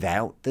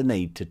without the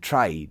need to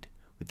trade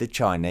with the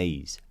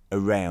Chinese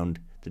around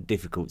the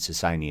difficult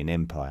Sasanian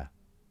Empire.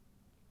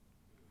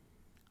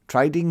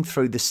 Trading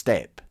through the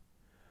steppe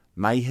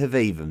may have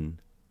even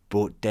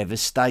brought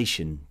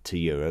devastation to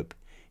Europe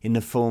in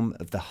the form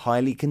of the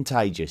highly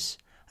contagious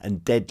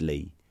and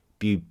deadly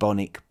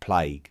bubonic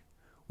plague,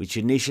 which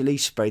initially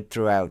spread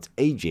throughout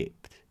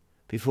Egypt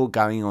before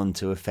going on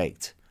to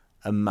affect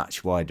a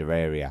much wider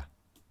area.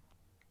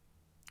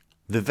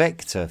 The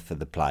vector for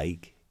the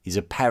plague is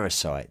a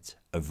parasite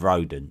of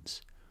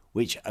rodents,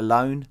 which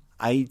alone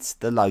aids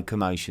the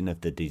locomotion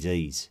of the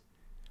disease,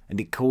 and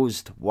it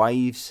caused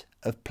waves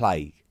of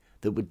plague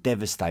that would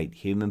devastate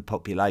human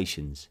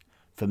populations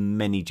for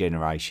many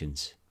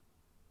generations.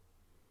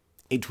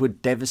 It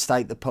would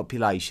devastate the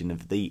population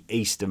of the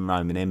Eastern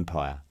Roman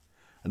Empire,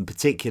 and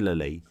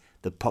particularly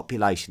the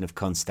population of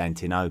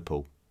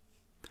Constantinople,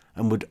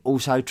 and would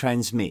also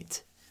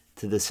transmit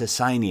to the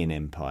Sasanian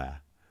Empire,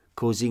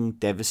 causing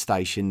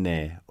devastation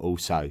there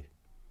also.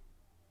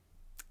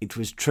 It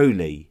was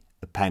truly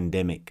a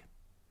pandemic,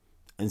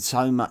 and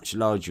so much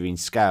larger in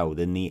scale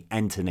than the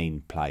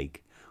Antonine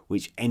Plague,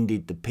 which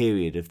ended the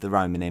period of the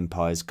Roman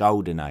Empire's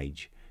golden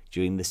age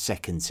during the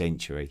 2nd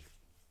century.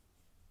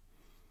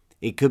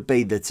 It could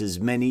be that as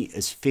many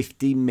as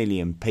 50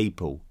 million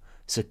people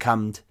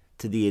succumbed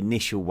to the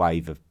initial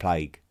wave of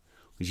plague,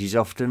 which is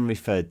often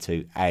referred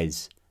to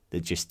as the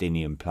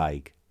Justinian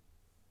Plague.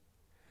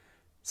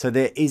 So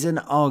there is an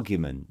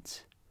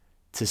argument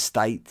to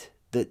state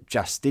that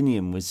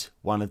Justinian was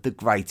one of the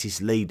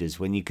greatest leaders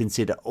when you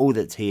consider all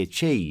that he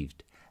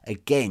achieved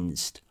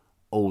against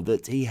all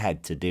that he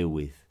had to deal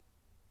with.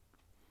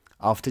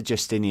 After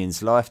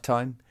Justinian's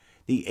lifetime,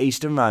 the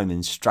Eastern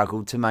Romans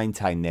struggled to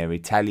maintain their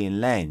Italian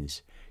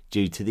lands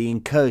due to the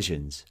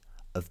incursions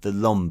of the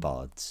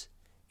Lombards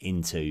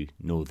into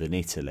northern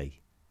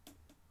Italy.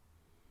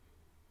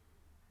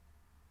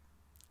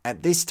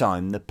 At this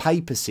time, the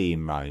papacy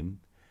in Rome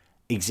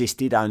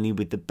existed only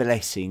with the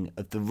blessing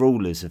of the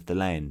rulers of the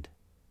land.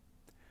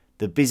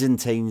 The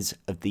Byzantines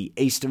of the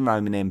Eastern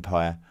Roman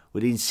Empire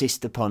would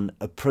insist upon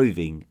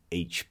approving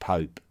each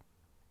pope.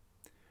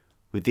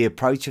 With the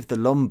approach of the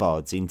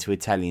Lombards into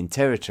Italian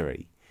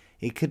territory,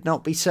 it could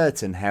not be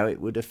certain how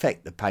it would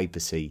affect the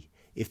papacy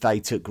if they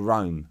took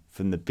Rome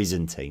from the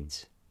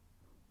Byzantines.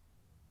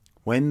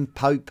 When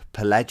Pope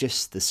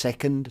Pelagius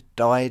II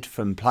died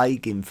from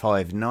plague in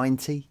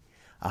 590,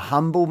 a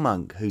humble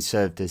monk who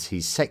served as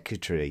his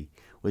secretary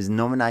was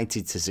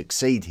nominated to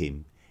succeed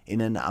him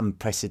in an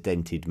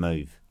unprecedented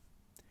move.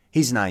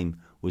 His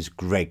name was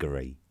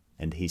Gregory,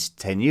 and his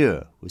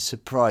tenure was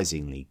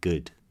surprisingly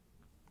good.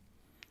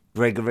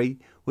 Gregory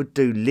would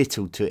do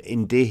little to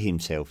endear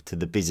himself to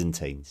the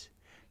Byzantines,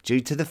 due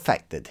to the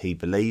fact that he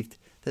believed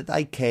that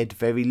they cared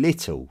very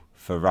little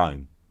for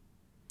Rome,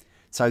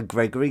 So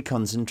Gregory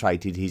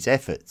concentrated his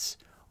efforts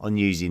on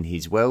using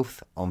his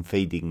wealth on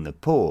feeding the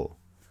poor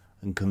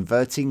and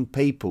converting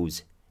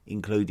peoples,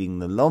 including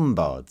the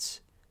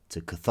Lombards,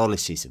 to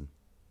Catholicism.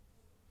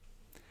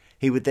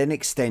 He would then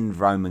extend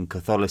Roman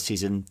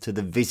Catholicism to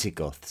the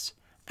Visigoths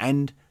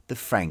and the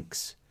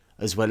Franks,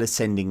 as well as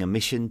sending a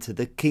mission to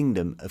the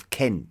Kingdom of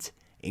Kent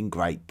in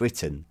Great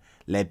Britain,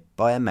 led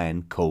by a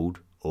man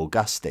called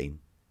Augustine.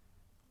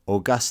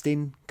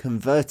 Augustine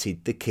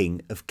converted the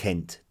King of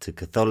Kent to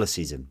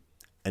Catholicism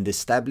and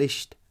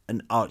established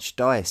an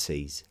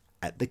archdiocese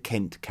at the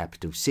Kent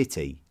capital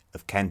city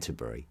of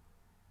Canterbury.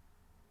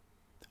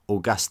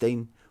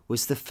 Augustine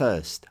was the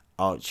first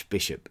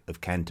Archbishop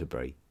of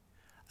Canterbury,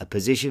 a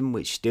position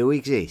which still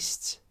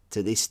exists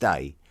to this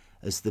day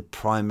as the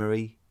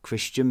primary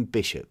Christian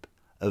bishop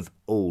of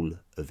all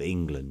of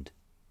England.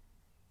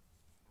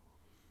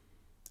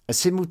 A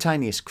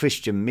simultaneous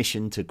Christian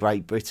mission to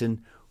Great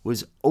Britain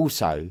was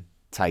also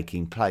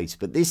taking place,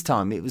 but this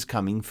time it was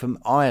coming from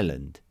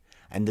Ireland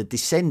and the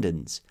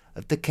descendants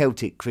of the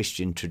Celtic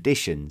Christian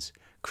traditions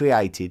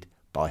created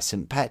by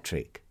St.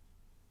 Patrick.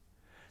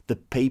 The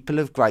people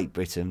of Great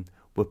Britain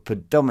were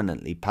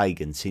predominantly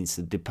pagan since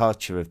the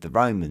departure of the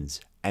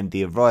Romans and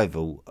the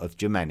arrival of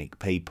Germanic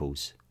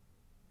peoples.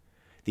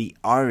 The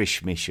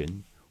Irish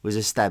mission was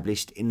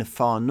established in the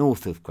far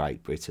north of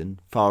Great Britain,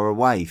 far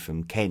away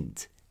from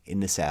Kent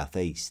in the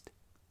southeast.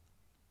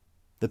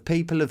 The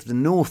people of the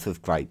north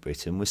of Great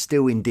Britain were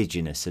still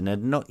indigenous and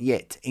had not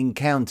yet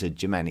encountered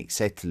Germanic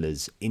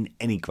settlers in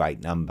any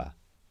great number.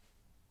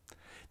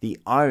 The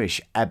Irish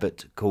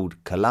abbot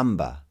called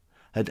Columba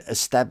had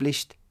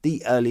established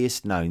the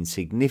earliest known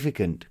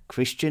significant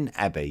Christian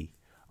abbey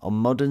on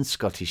modern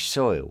Scottish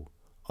soil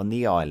on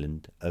the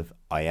island of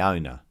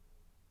Iona.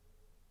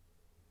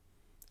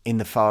 In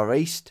the Far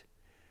East,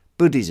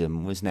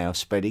 Buddhism was now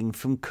spreading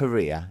from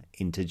Korea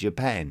into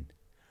Japan,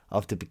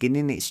 after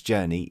beginning its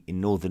journey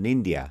in northern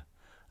India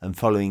and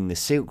following the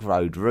Silk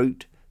Road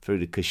route through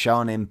the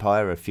Kushan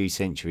Empire a few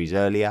centuries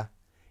earlier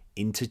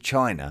into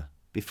China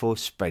before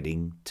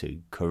spreading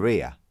to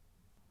Korea.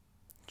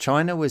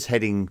 China was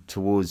heading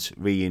towards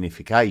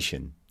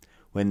reunification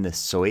when the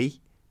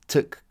Sui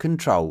took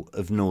control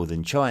of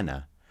northern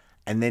China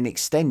and then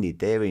extended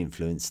their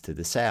influence to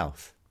the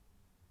south.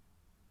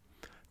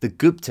 The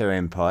Gupta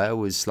Empire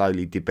was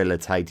slowly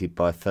debilitated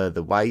by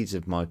further waves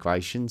of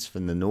migrations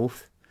from the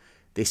north.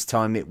 This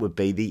time it would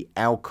be the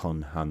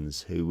Alkon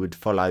Huns who would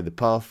follow the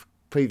path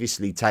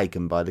previously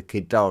taken by the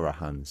Kidara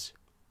Huns.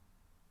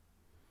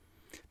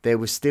 There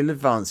were still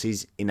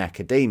advances in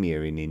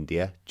academia in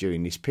India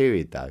during this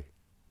period though.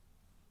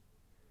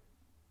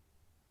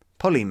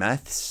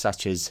 Polymaths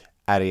such as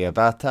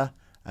Aryabhata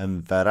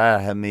and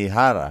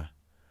Varahamihara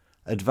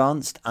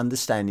advanced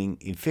understanding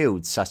in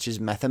fields such as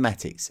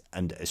mathematics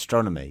and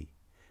astronomy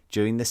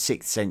during the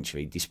 6th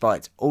century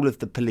despite all of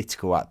the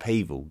political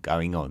upheaval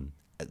going on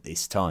at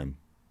this time.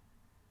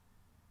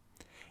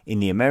 In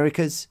the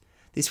Americas,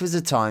 this was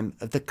a time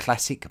of the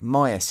classic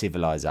Maya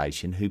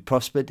civilization who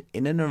prospered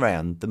in and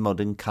around the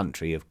modern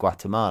country of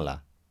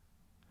Guatemala.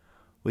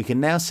 We can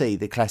now see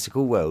the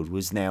classical world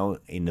was now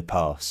in the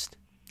past,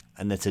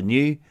 and that a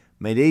new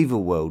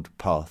medieval world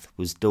path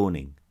was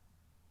dawning.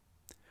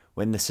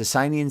 When the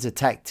Sasanians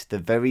attacked the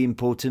very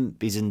important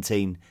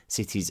Byzantine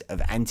cities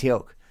of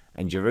Antioch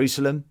and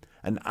Jerusalem,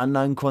 an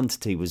unknown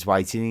quantity was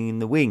waiting in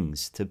the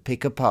wings to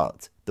pick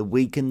apart the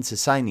weakened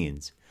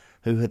Sasanians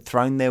who had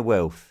thrown their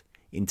wealth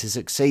into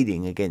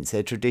succeeding against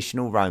their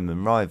traditional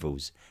Roman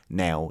rivals,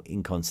 now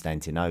in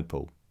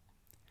Constantinople.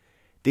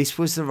 This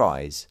was the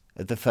rise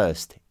of the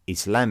first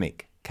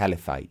Islamic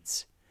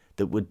caliphates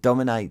that would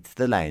dominate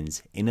the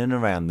lands in and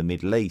around the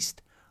Middle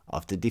East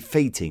after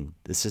defeating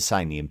the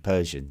Sasanian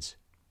Persians.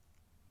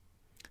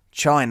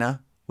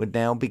 China would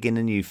now begin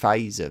a new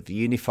phase of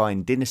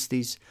unifying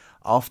dynasties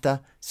after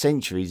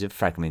centuries of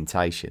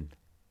fragmentation.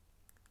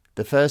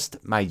 The first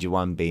major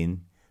one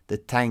being the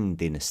Tang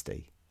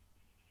dynasty.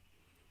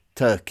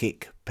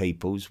 Turkic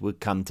peoples would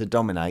come to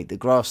dominate the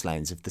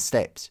grasslands of the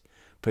steppes,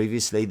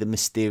 previously the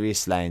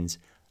mysterious lands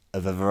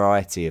of a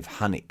variety of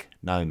Hunnic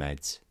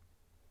nomads.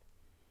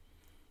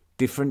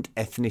 Different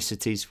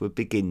ethnicities would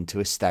begin to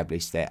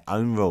establish their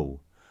own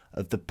rule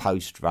of the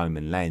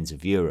post-Roman lands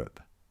of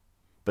Europe.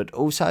 But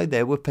also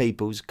there were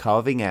peoples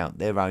carving out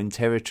their own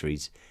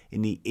territories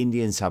in the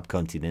Indian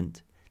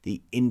subcontinent,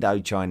 the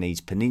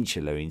Indo-Chinese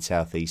peninsula in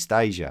Southeast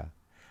Asia,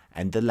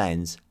 and the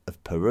lands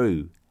of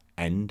Peru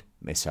and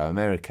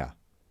Mesoamerica.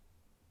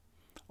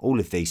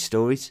 All of these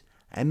stories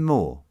and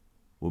more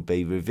will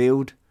be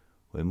revealed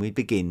when we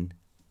begin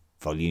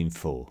Volume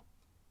 4.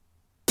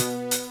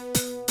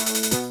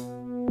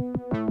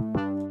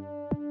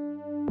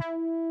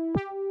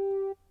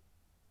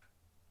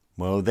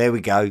 Well, there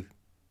we go.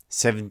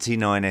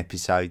 79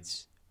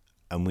 episodes,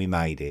 and we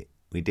made it.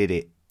 We did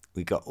it.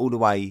 We got all the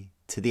way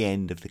to the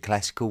end of the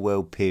classical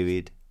world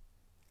period.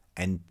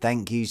 And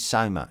thank you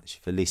so much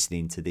for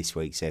listening to this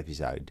week's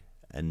episode.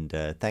 And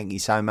thank you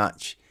so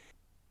much.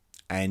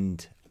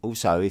 And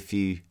also, if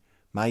you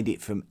made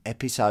it from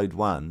episode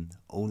 1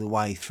 all the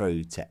way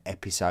through to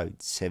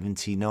episode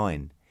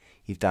 79.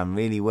 You've done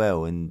really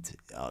well, and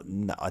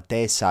I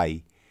dare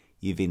say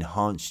you've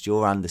enhanced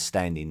your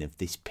understanding of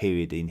this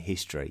period in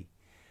history.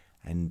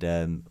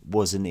 And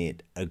wasn't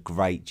it a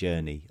great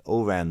journey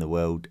all around the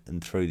world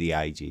and through the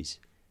ages?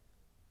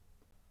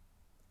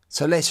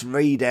 So let's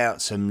read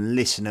out some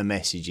listener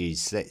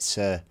messages. Let's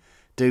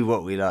do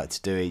what we like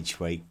to do each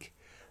week,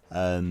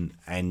 and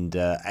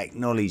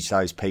acknowledge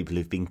those people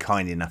who've been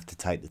kind enough to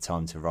take the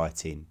time to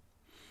write in.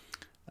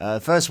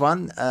 First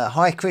one,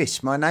 hi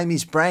Chris, my name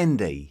is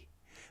Brandy.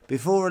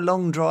 Before a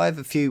long drive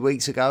a few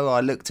weeks ago, I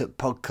looked at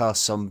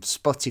podcasts on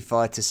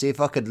Spotify to see if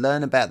I could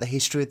learn about the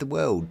history of the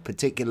world,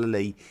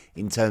 particularly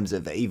in terms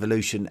of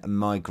evolution and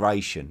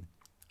migration.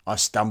 I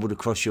stumbled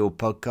across your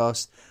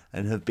podcast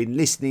and have been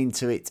listening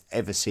to it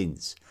ever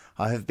since.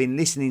 I have been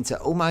listening to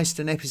almost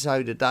an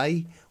episode a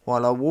day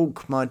while I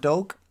walk my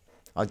dog.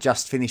 I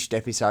just finished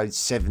episode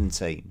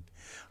 17.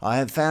 I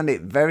have found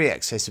it very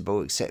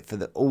accessible except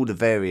for all the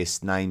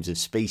various names of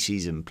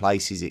species and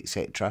places,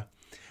 etc.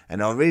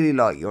 And I really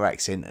like your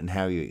accent and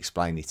how you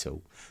explain it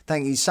all.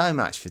 Thank you so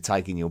much for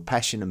taking your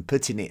passion and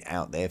putting it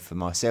out there for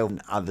myself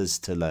and others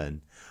to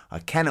learn. I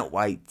cannot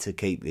wait to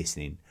keep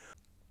listening.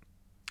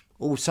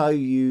 Also,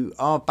 you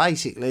are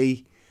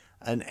basically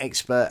an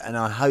expert, and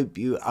I hope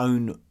you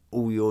own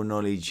all your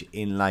knowledge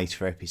in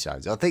later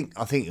episodes. I think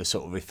you're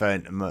sort of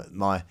referring to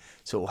my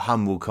sort of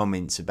humble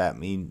comments about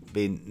me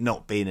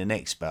not being an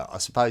expert. I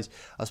suppose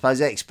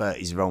expert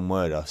is the wrong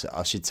word.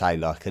 I should say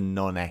like a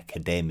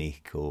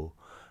non-academic or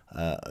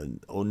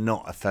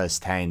not a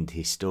first-hand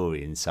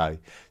historian. So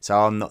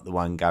I'm not the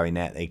one going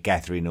out there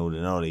gathering all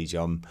the knowledge.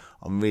 I'm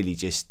really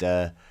just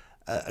a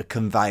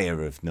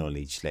conveyor of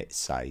knowledge, let's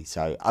say.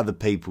 So other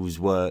people's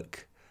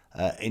work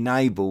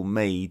enable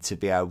me to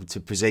be able to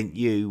present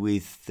you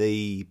with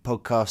the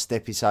podcast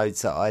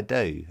episodes that I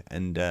do,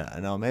 and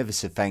I'm ever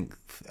so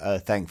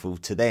thankful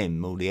to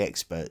them, all the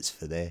experts,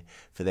 for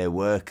their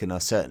work. And I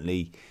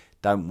certainly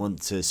don't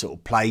want to sort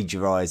of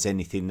plagiarise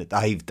anything that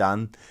they've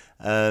done.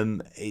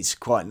 It's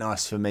quite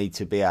nice for me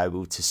to be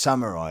able to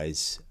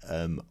summarise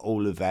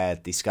all of our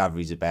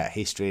discoveries about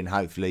history and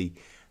hopefully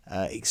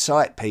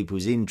excite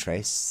people's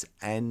interests,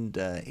 and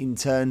in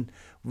turn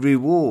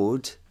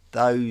reward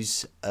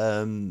those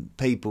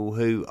people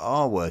who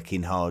are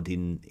working hard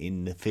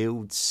in the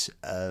fields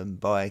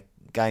by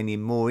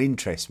gaining more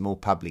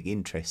public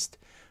interest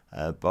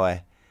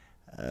by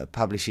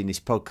publishing this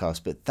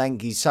podcast. But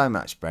thank you so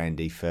much,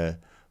 Brandy, for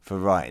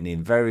writing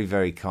in. Very,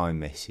 very kind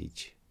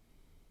message.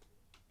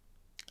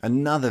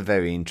 Another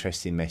very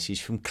interesting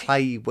message from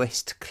Clay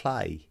West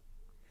Clay,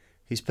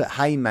 who's put,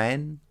 "Hey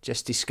man,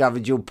 just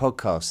discovered your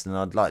podcast and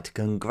I'd like to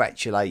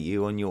congratulate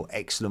you on your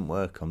excellent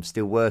work. I'm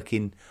still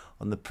working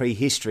on the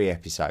prehistory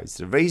episodes.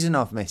 The reason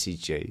I've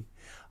messaged you,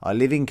 I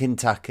live in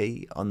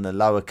Kentucky on the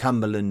lower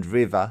Cumberland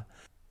River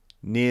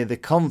near the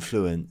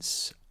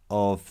confluence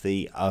of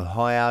the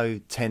Ohio,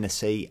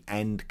 Tennessee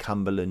and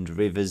Cumberland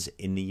rivers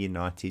in the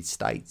United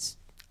States.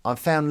 I've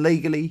found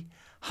legally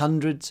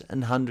hundreds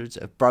and hundreds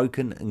of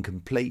broken and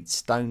complete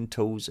stone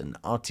tools and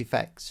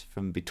artifacts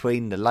from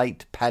between the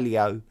late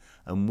Paleo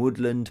and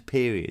Woodland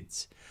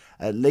periods.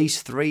 At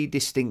least 3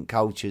 distinct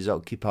cultures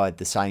occupied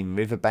the same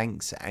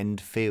riverbanks and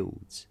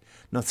fields.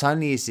 Not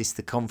only is this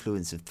the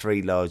confluence of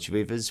 3 large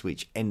rivers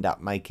which end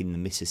up making the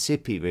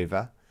Mississippi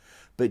River,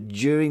 but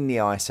during the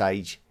Ice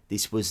Age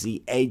this was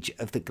the edge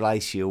of the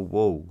glacial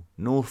wall.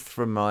 North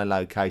from my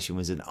location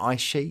was an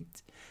ice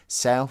sheet,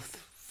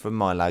 south from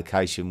my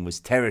location was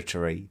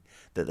territory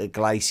that the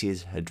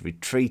glaciers had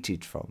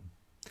retreated from.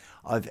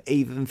 I've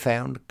even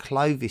found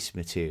Clovis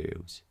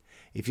materials.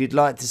 If you'd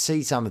like to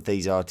see some of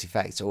these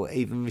artifacts or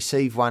even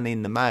receive one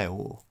in the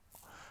mail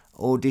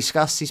or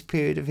discuss this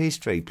period of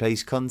history,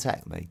 please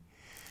contact me."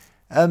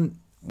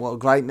 What a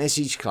great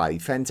message, Clay.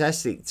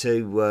 Fantastic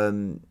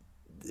to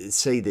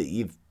see that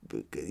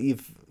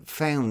you've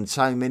found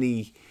so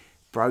many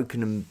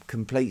broken and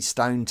complete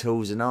stone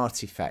tools and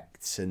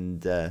artifacts,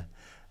 and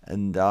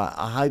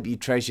I hope you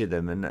treasure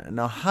them,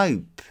 and I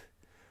hope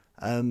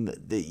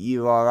that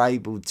you are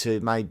able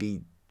to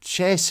maybe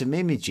share some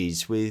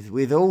images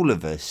with all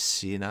of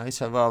us, you know.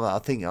 So I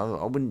think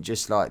I wouldn't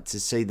just like to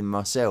see them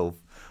myself.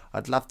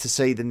 I'd love to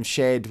see them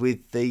shared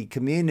with the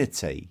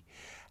community.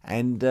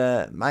 And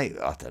I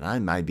don't know,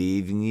 maybe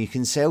even you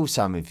can sell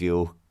some of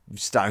your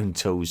stone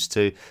tools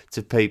to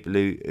people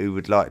who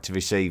would like to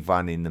receive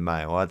one in the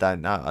mail. I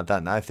don't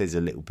know if there's a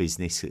little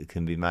business that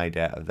can be made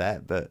out of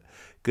that, but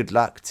good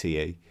luck to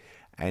you.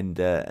 And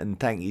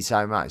thank you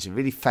so much. A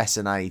really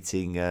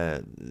fascinating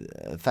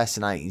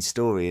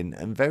story,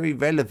 and very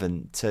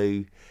relevant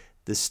to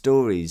the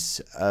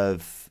stories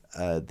of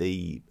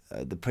the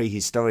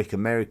prehistoric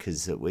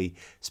Americas that we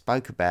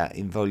spoke about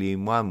in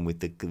Volume 1 with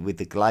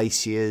the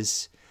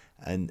glaciers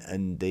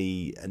and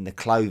the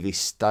Clovis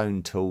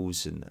stone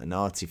tools and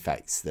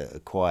artifacts that are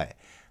quite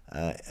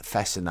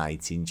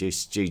fascinating,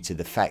 just due to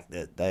the fact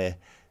that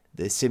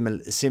they're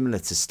similar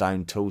to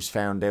stone tools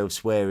found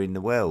elsewhere in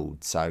the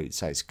world. So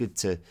it's good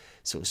to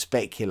sort of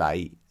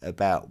speculate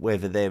about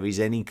whether there is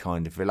any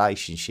kind of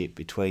relationship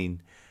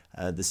between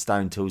the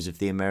stone tools of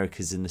the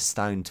Americas and the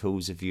stone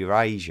tools of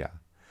Eurasia.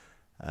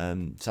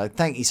 So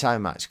thank you so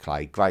much,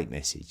 Clay. Great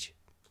message.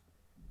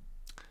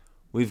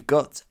 We've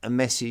got a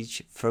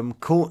message from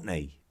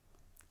Courtney,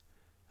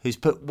 who's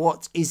put,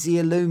 "What is the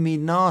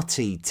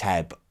Illuminati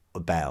tab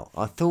about?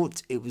 I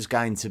thought it was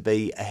going to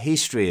be a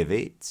history of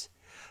it,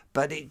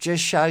 but it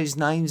just shows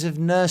names of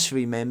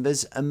nursery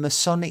members and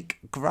Masonic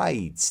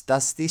grades.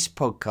 Does this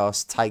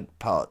podcast take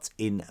part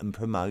in and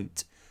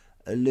promote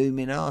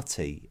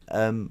Illuminati?"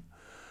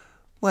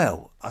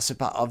 Well, I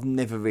suppose I've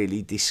never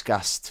really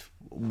discussed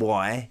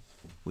why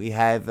we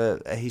have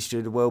a History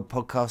of the World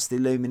podcast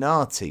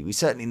Illuminati. We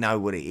certainly know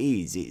what it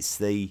is. It's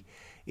the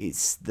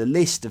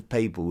list of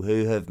people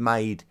who have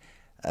made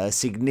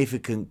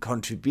significant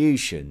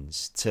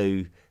contributions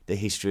to the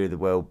History of the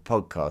World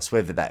podcast,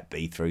 whether that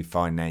be through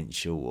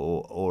financial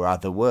or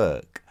other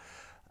work.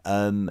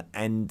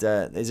 And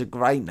there's a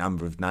great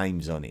number of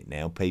names on it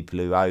now, people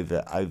who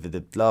over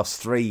the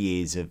last 3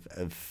 years have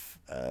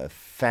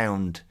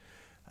found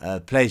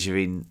pleasure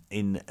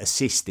in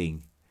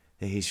assisting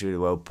the History of the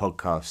World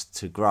podcast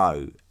to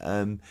grow.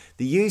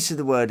 The use of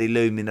the word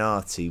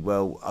Illuminati,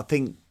 well, I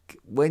think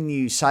when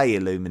you say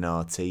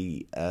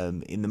Illuminati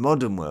in the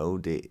modern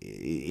world, it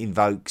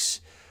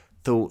invokes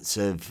thoughts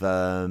of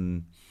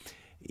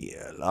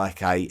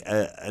like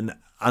an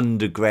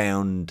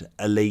underground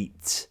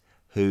elite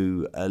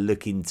who are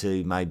looking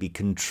to maybe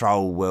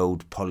control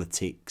world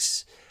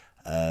politics.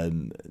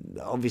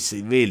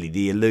 Obviously, really,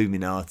 the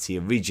Illuminati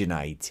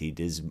originated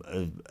as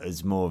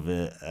more of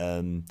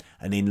an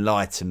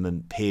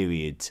Enlightenment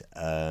period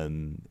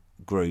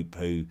group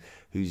who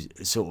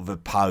sort of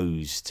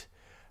opposed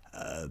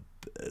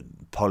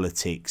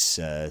politics,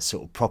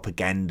 sort of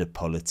propaganda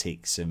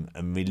politics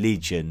and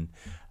religion,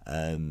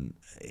 and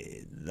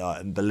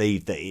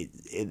believed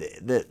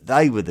that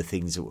they were the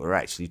things that were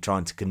actually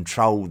trying to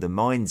control the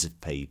minds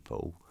of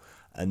people.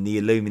 And the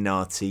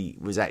Illuminati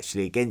was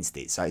actually against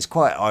it. So it's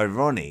quite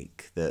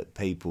ironic that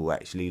people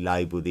actually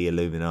label the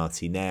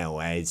Illuminati now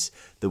as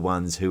the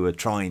ones who are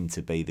trying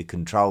to be the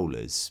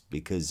controllers,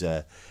 because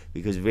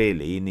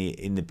really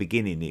in the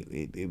beginning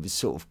it was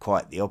sort of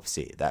quite the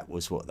opposite. That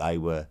was what they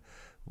were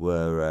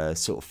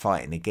sort of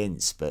fighting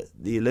against. But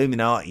the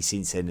Illuminati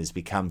since then has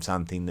become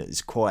something that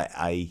is quite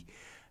a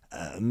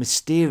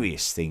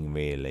mysterious thing,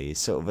 really. It's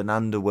sort of an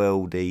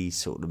underworldy,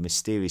 sort of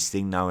mysterious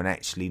thing. No one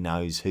actually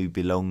knows who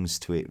belongs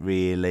to it,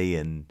 really,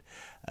 and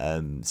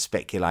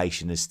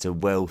speculation as to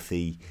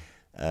wealthy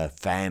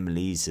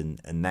families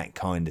and that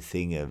kind of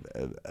thing are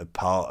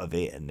part of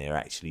it, and they're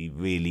actually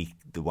really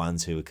the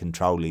ones who are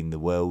controlling the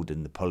world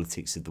and the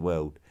politics of the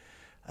world.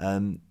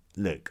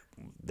 Look,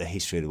 the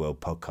History of the World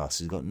podcast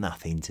has got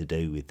nothing to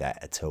do with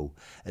that at all.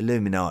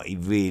 Illuminati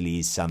really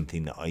is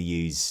something that I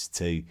use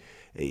to...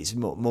 It's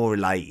more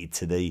related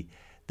to the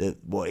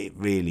what it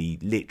really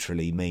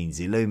literally means.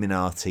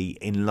 Illuminati,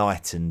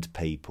 enlightened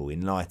people.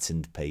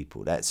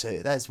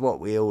 That's what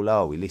we all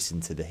are. We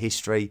listen to the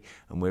history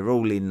and we're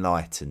all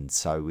enlightened.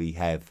 So we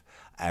have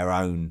our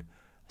own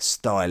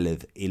style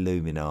of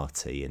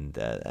Illuminati, and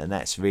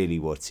that's really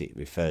what it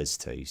refers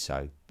to.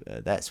 So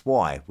that's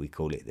why we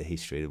call it the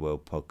History of the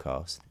World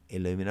podcast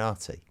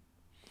Illuminati.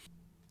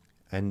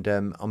 And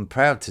I'm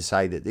proud to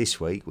say that this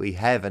week we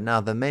have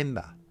another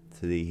member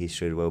to the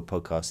History of the World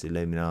podcast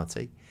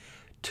Illuminati.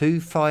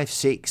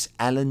 256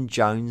 Alan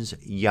Jones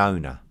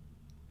Yona.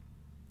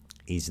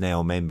 He's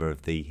now a member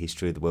of the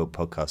History of the World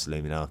podcast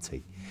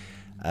Illuminati.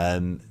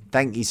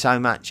 Thank you so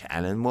much,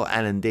 Alan. What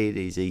Alan did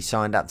is he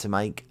signed up to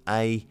make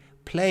a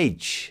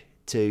pledge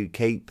to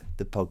keep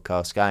the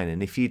podcast going.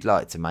 And if you'd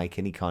like to make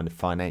any kind of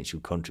financial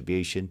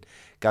contribution,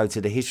 go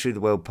to the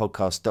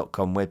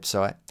historyoftheworldpodcast.com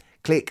website,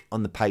 click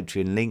on the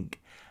Patreon link,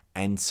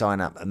 and sign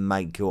up and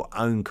make your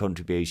own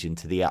contribution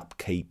to the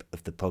upkeep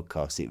of the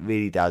podcast. It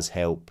really does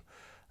help.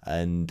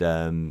 And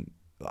I've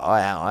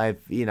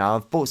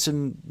bought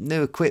some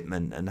new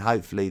equipment, and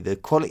hopefully the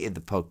quality of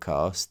the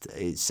podcast,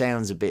 it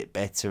sounds a bit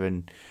better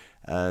and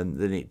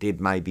than it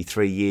did maybe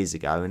 3 years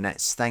ago. And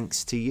that's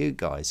thanks to you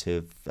guys who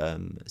have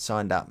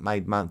signed up,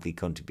 made monthly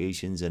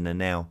contributions, and are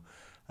now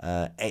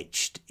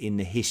etched in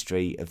the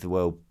History of the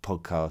World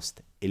podcast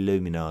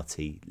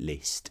Illuminati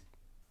list.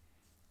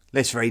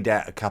 Let's read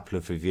out a couple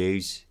of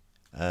reviews.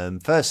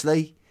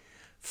 Firstly,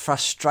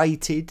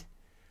 Frustrated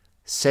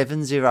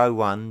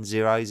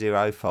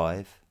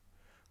 701005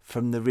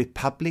 from the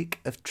Republic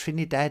of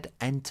Trinidad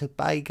and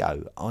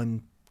Tobago.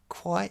 I'm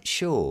quite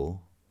sure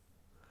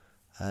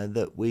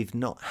that we've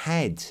not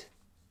had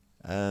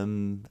a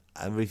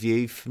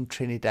review from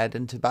Trinidad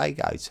and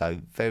Tobago, so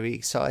very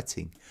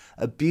exciting.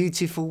 A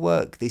beautiful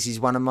work. This is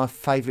one of my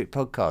favourite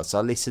podcasts.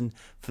 I listen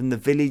from the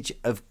village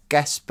of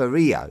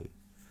Gasparillo,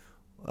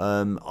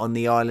 on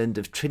the island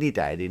of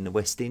Trinidad in the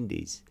West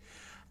Indies.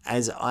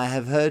 As I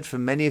have heard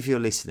from many of your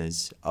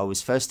listeners, I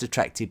was first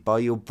attracted by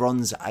your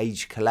Bronze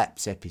Age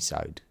collapse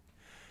episode.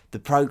 The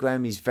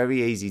programme is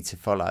very easy to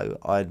follow.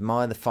 I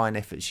admire the fine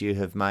efforts you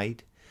have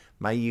made.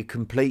 May you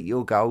complete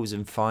your goals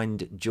and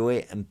find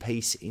joy and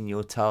peace in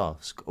your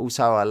task.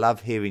 Also, I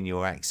love hearing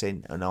your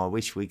accent, and I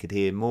wish we could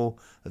hear more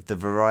of the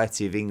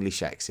variety of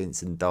English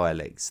accents and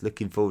dialects.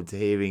 Looking forward to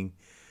hearing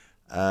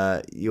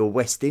your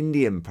West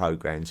Indian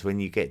programmes when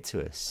you get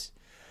to us.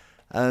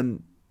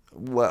 I'm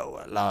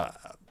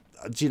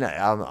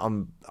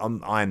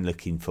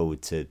looking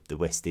forward to the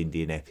West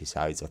Indian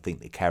episodes. I think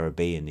the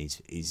Caribbean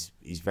is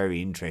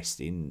very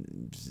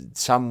interesting.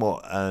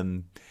 Somewhat,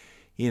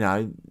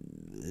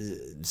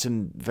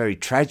 some very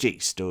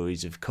tragic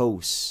stories, of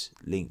course,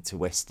 linked to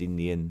West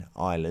Indian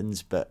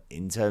islands. But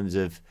in terms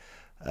of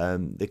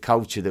the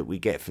culture that we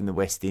get from the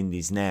West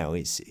Indies now,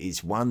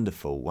 it's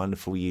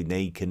wonderful,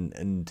 unique,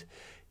 and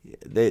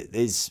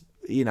there's,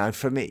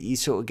 from it you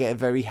sort of get a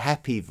very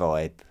happy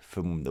vibe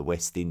from the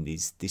West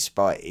Indies,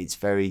 despite its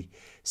very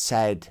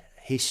sad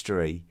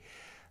history.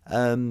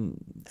 I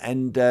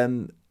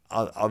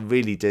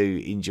really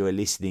do enjoy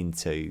listening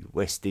to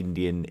West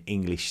Indian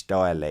English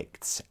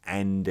dialects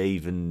and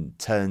even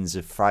turns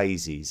of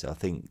phrases. I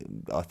think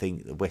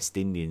the West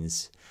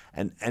Indians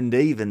and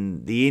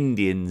even the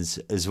Indians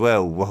as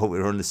well, while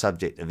we're on the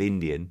subject of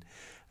Indian,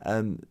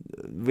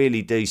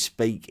 really do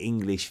speak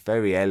English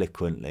very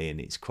eloquently, and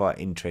it's quite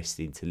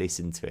interesting to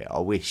listen to it. I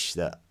wish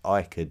that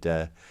I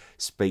could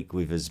speak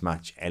with as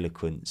much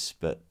eloquence,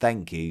 but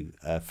thank you,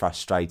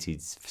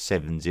 Frustrated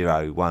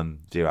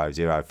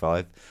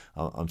 701005.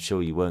 I'm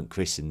sure you weren't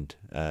christened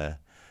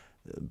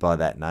by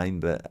that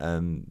name, but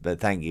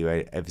thank you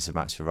ever so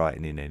much for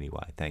writing in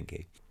anyway. Thank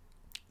you.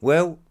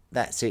 Well,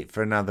 that's it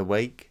for another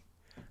week,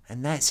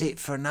 and that's it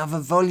for another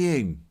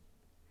volume.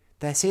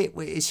 That's it.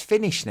 It's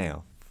finished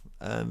now.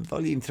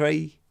 Volume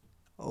 3,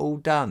 all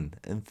done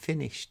and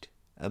finished.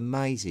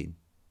 Amazing.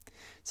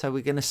 So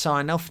we're going to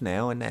sign off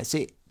now, and that's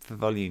it for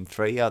Volume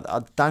 3. I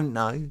don't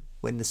know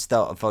when the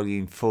start of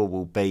Volume 4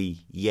 will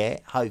be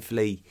yet.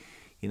 Hopefully,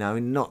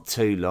 in not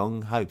too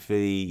long.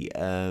 Hopefully,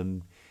 a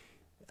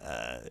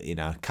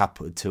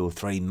couple, 2 or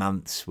 3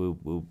 months,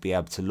 we'll be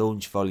able to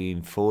launch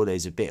Volume 4.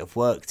 There's a bit of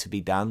work to be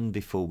done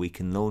before we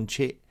can launch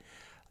it.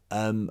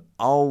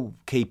 I'll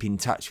keep in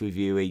touch with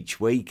you each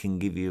week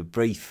and give you a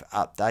brief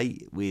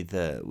update with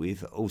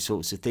all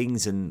sorts of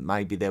things, and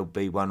maybe there'll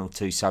be 1 or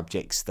 2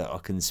 subjects that I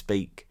can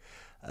speak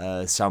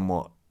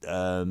somewhat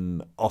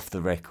off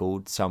the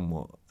record,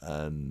 somewhat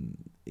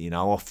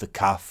off the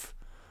cuff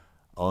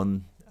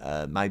on,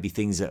 maybe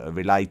things that are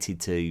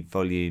related to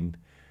Volume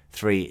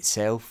 3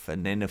 itself,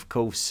 and then of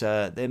course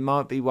there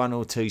might be 1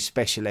 or 2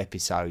 special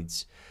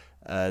episodes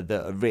that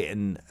are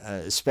written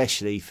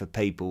especially for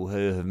people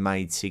who have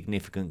made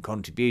significant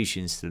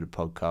contributions to the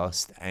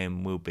podcast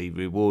and will be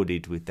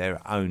rewarded with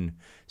their own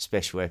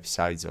special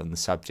episodes on the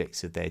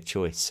subjects of their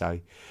choice.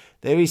 So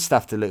there is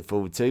stuff to look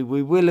forward to.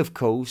 We will, of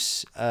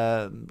course,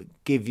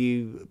 give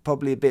you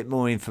probably a bit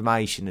more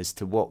information as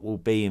to what will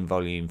be in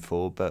Volume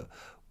 4, but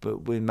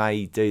we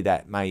may do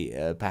that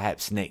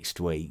perhaps next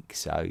week.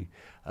 So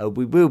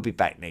we will be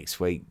back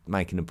next week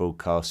making a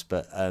broadcast,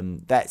 but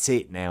that's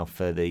it now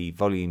for the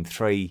Volume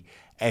 3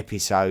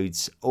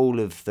 episodes. All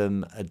of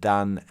them are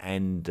done,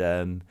 and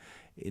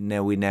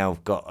now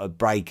have got a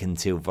break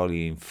until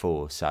Volume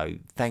 4. So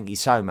thank you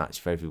so much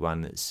for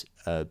everyone that's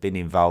been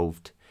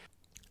involved.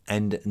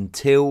 And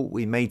until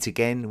we meet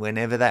again,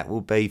 whenever that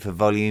will be for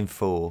Volume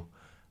 4,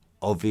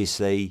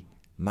 obviously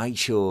make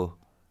sure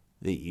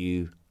that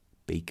you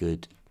be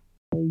good.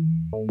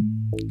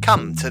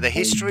 Come to the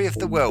History of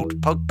the World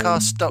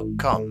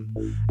podcast.com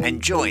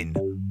and join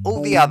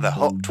all the other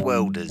hot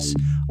welders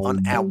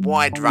on our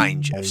wide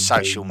range of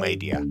social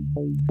media.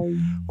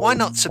 Why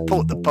not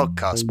support the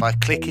podcast by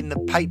clicking the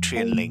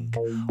Patreon link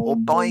or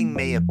buying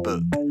me a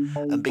book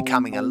and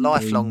becoming a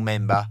lifelong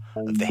member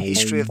of the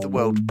History of the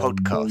World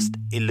podcast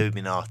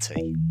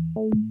Illuminati?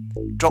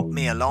 Drop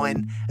me a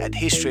line at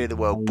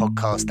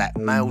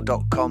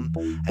historyoftheworldpodcast@mail.com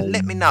and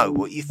let me know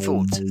what you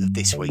thought of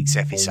this week's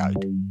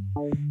episode.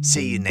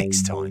 See you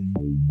next time.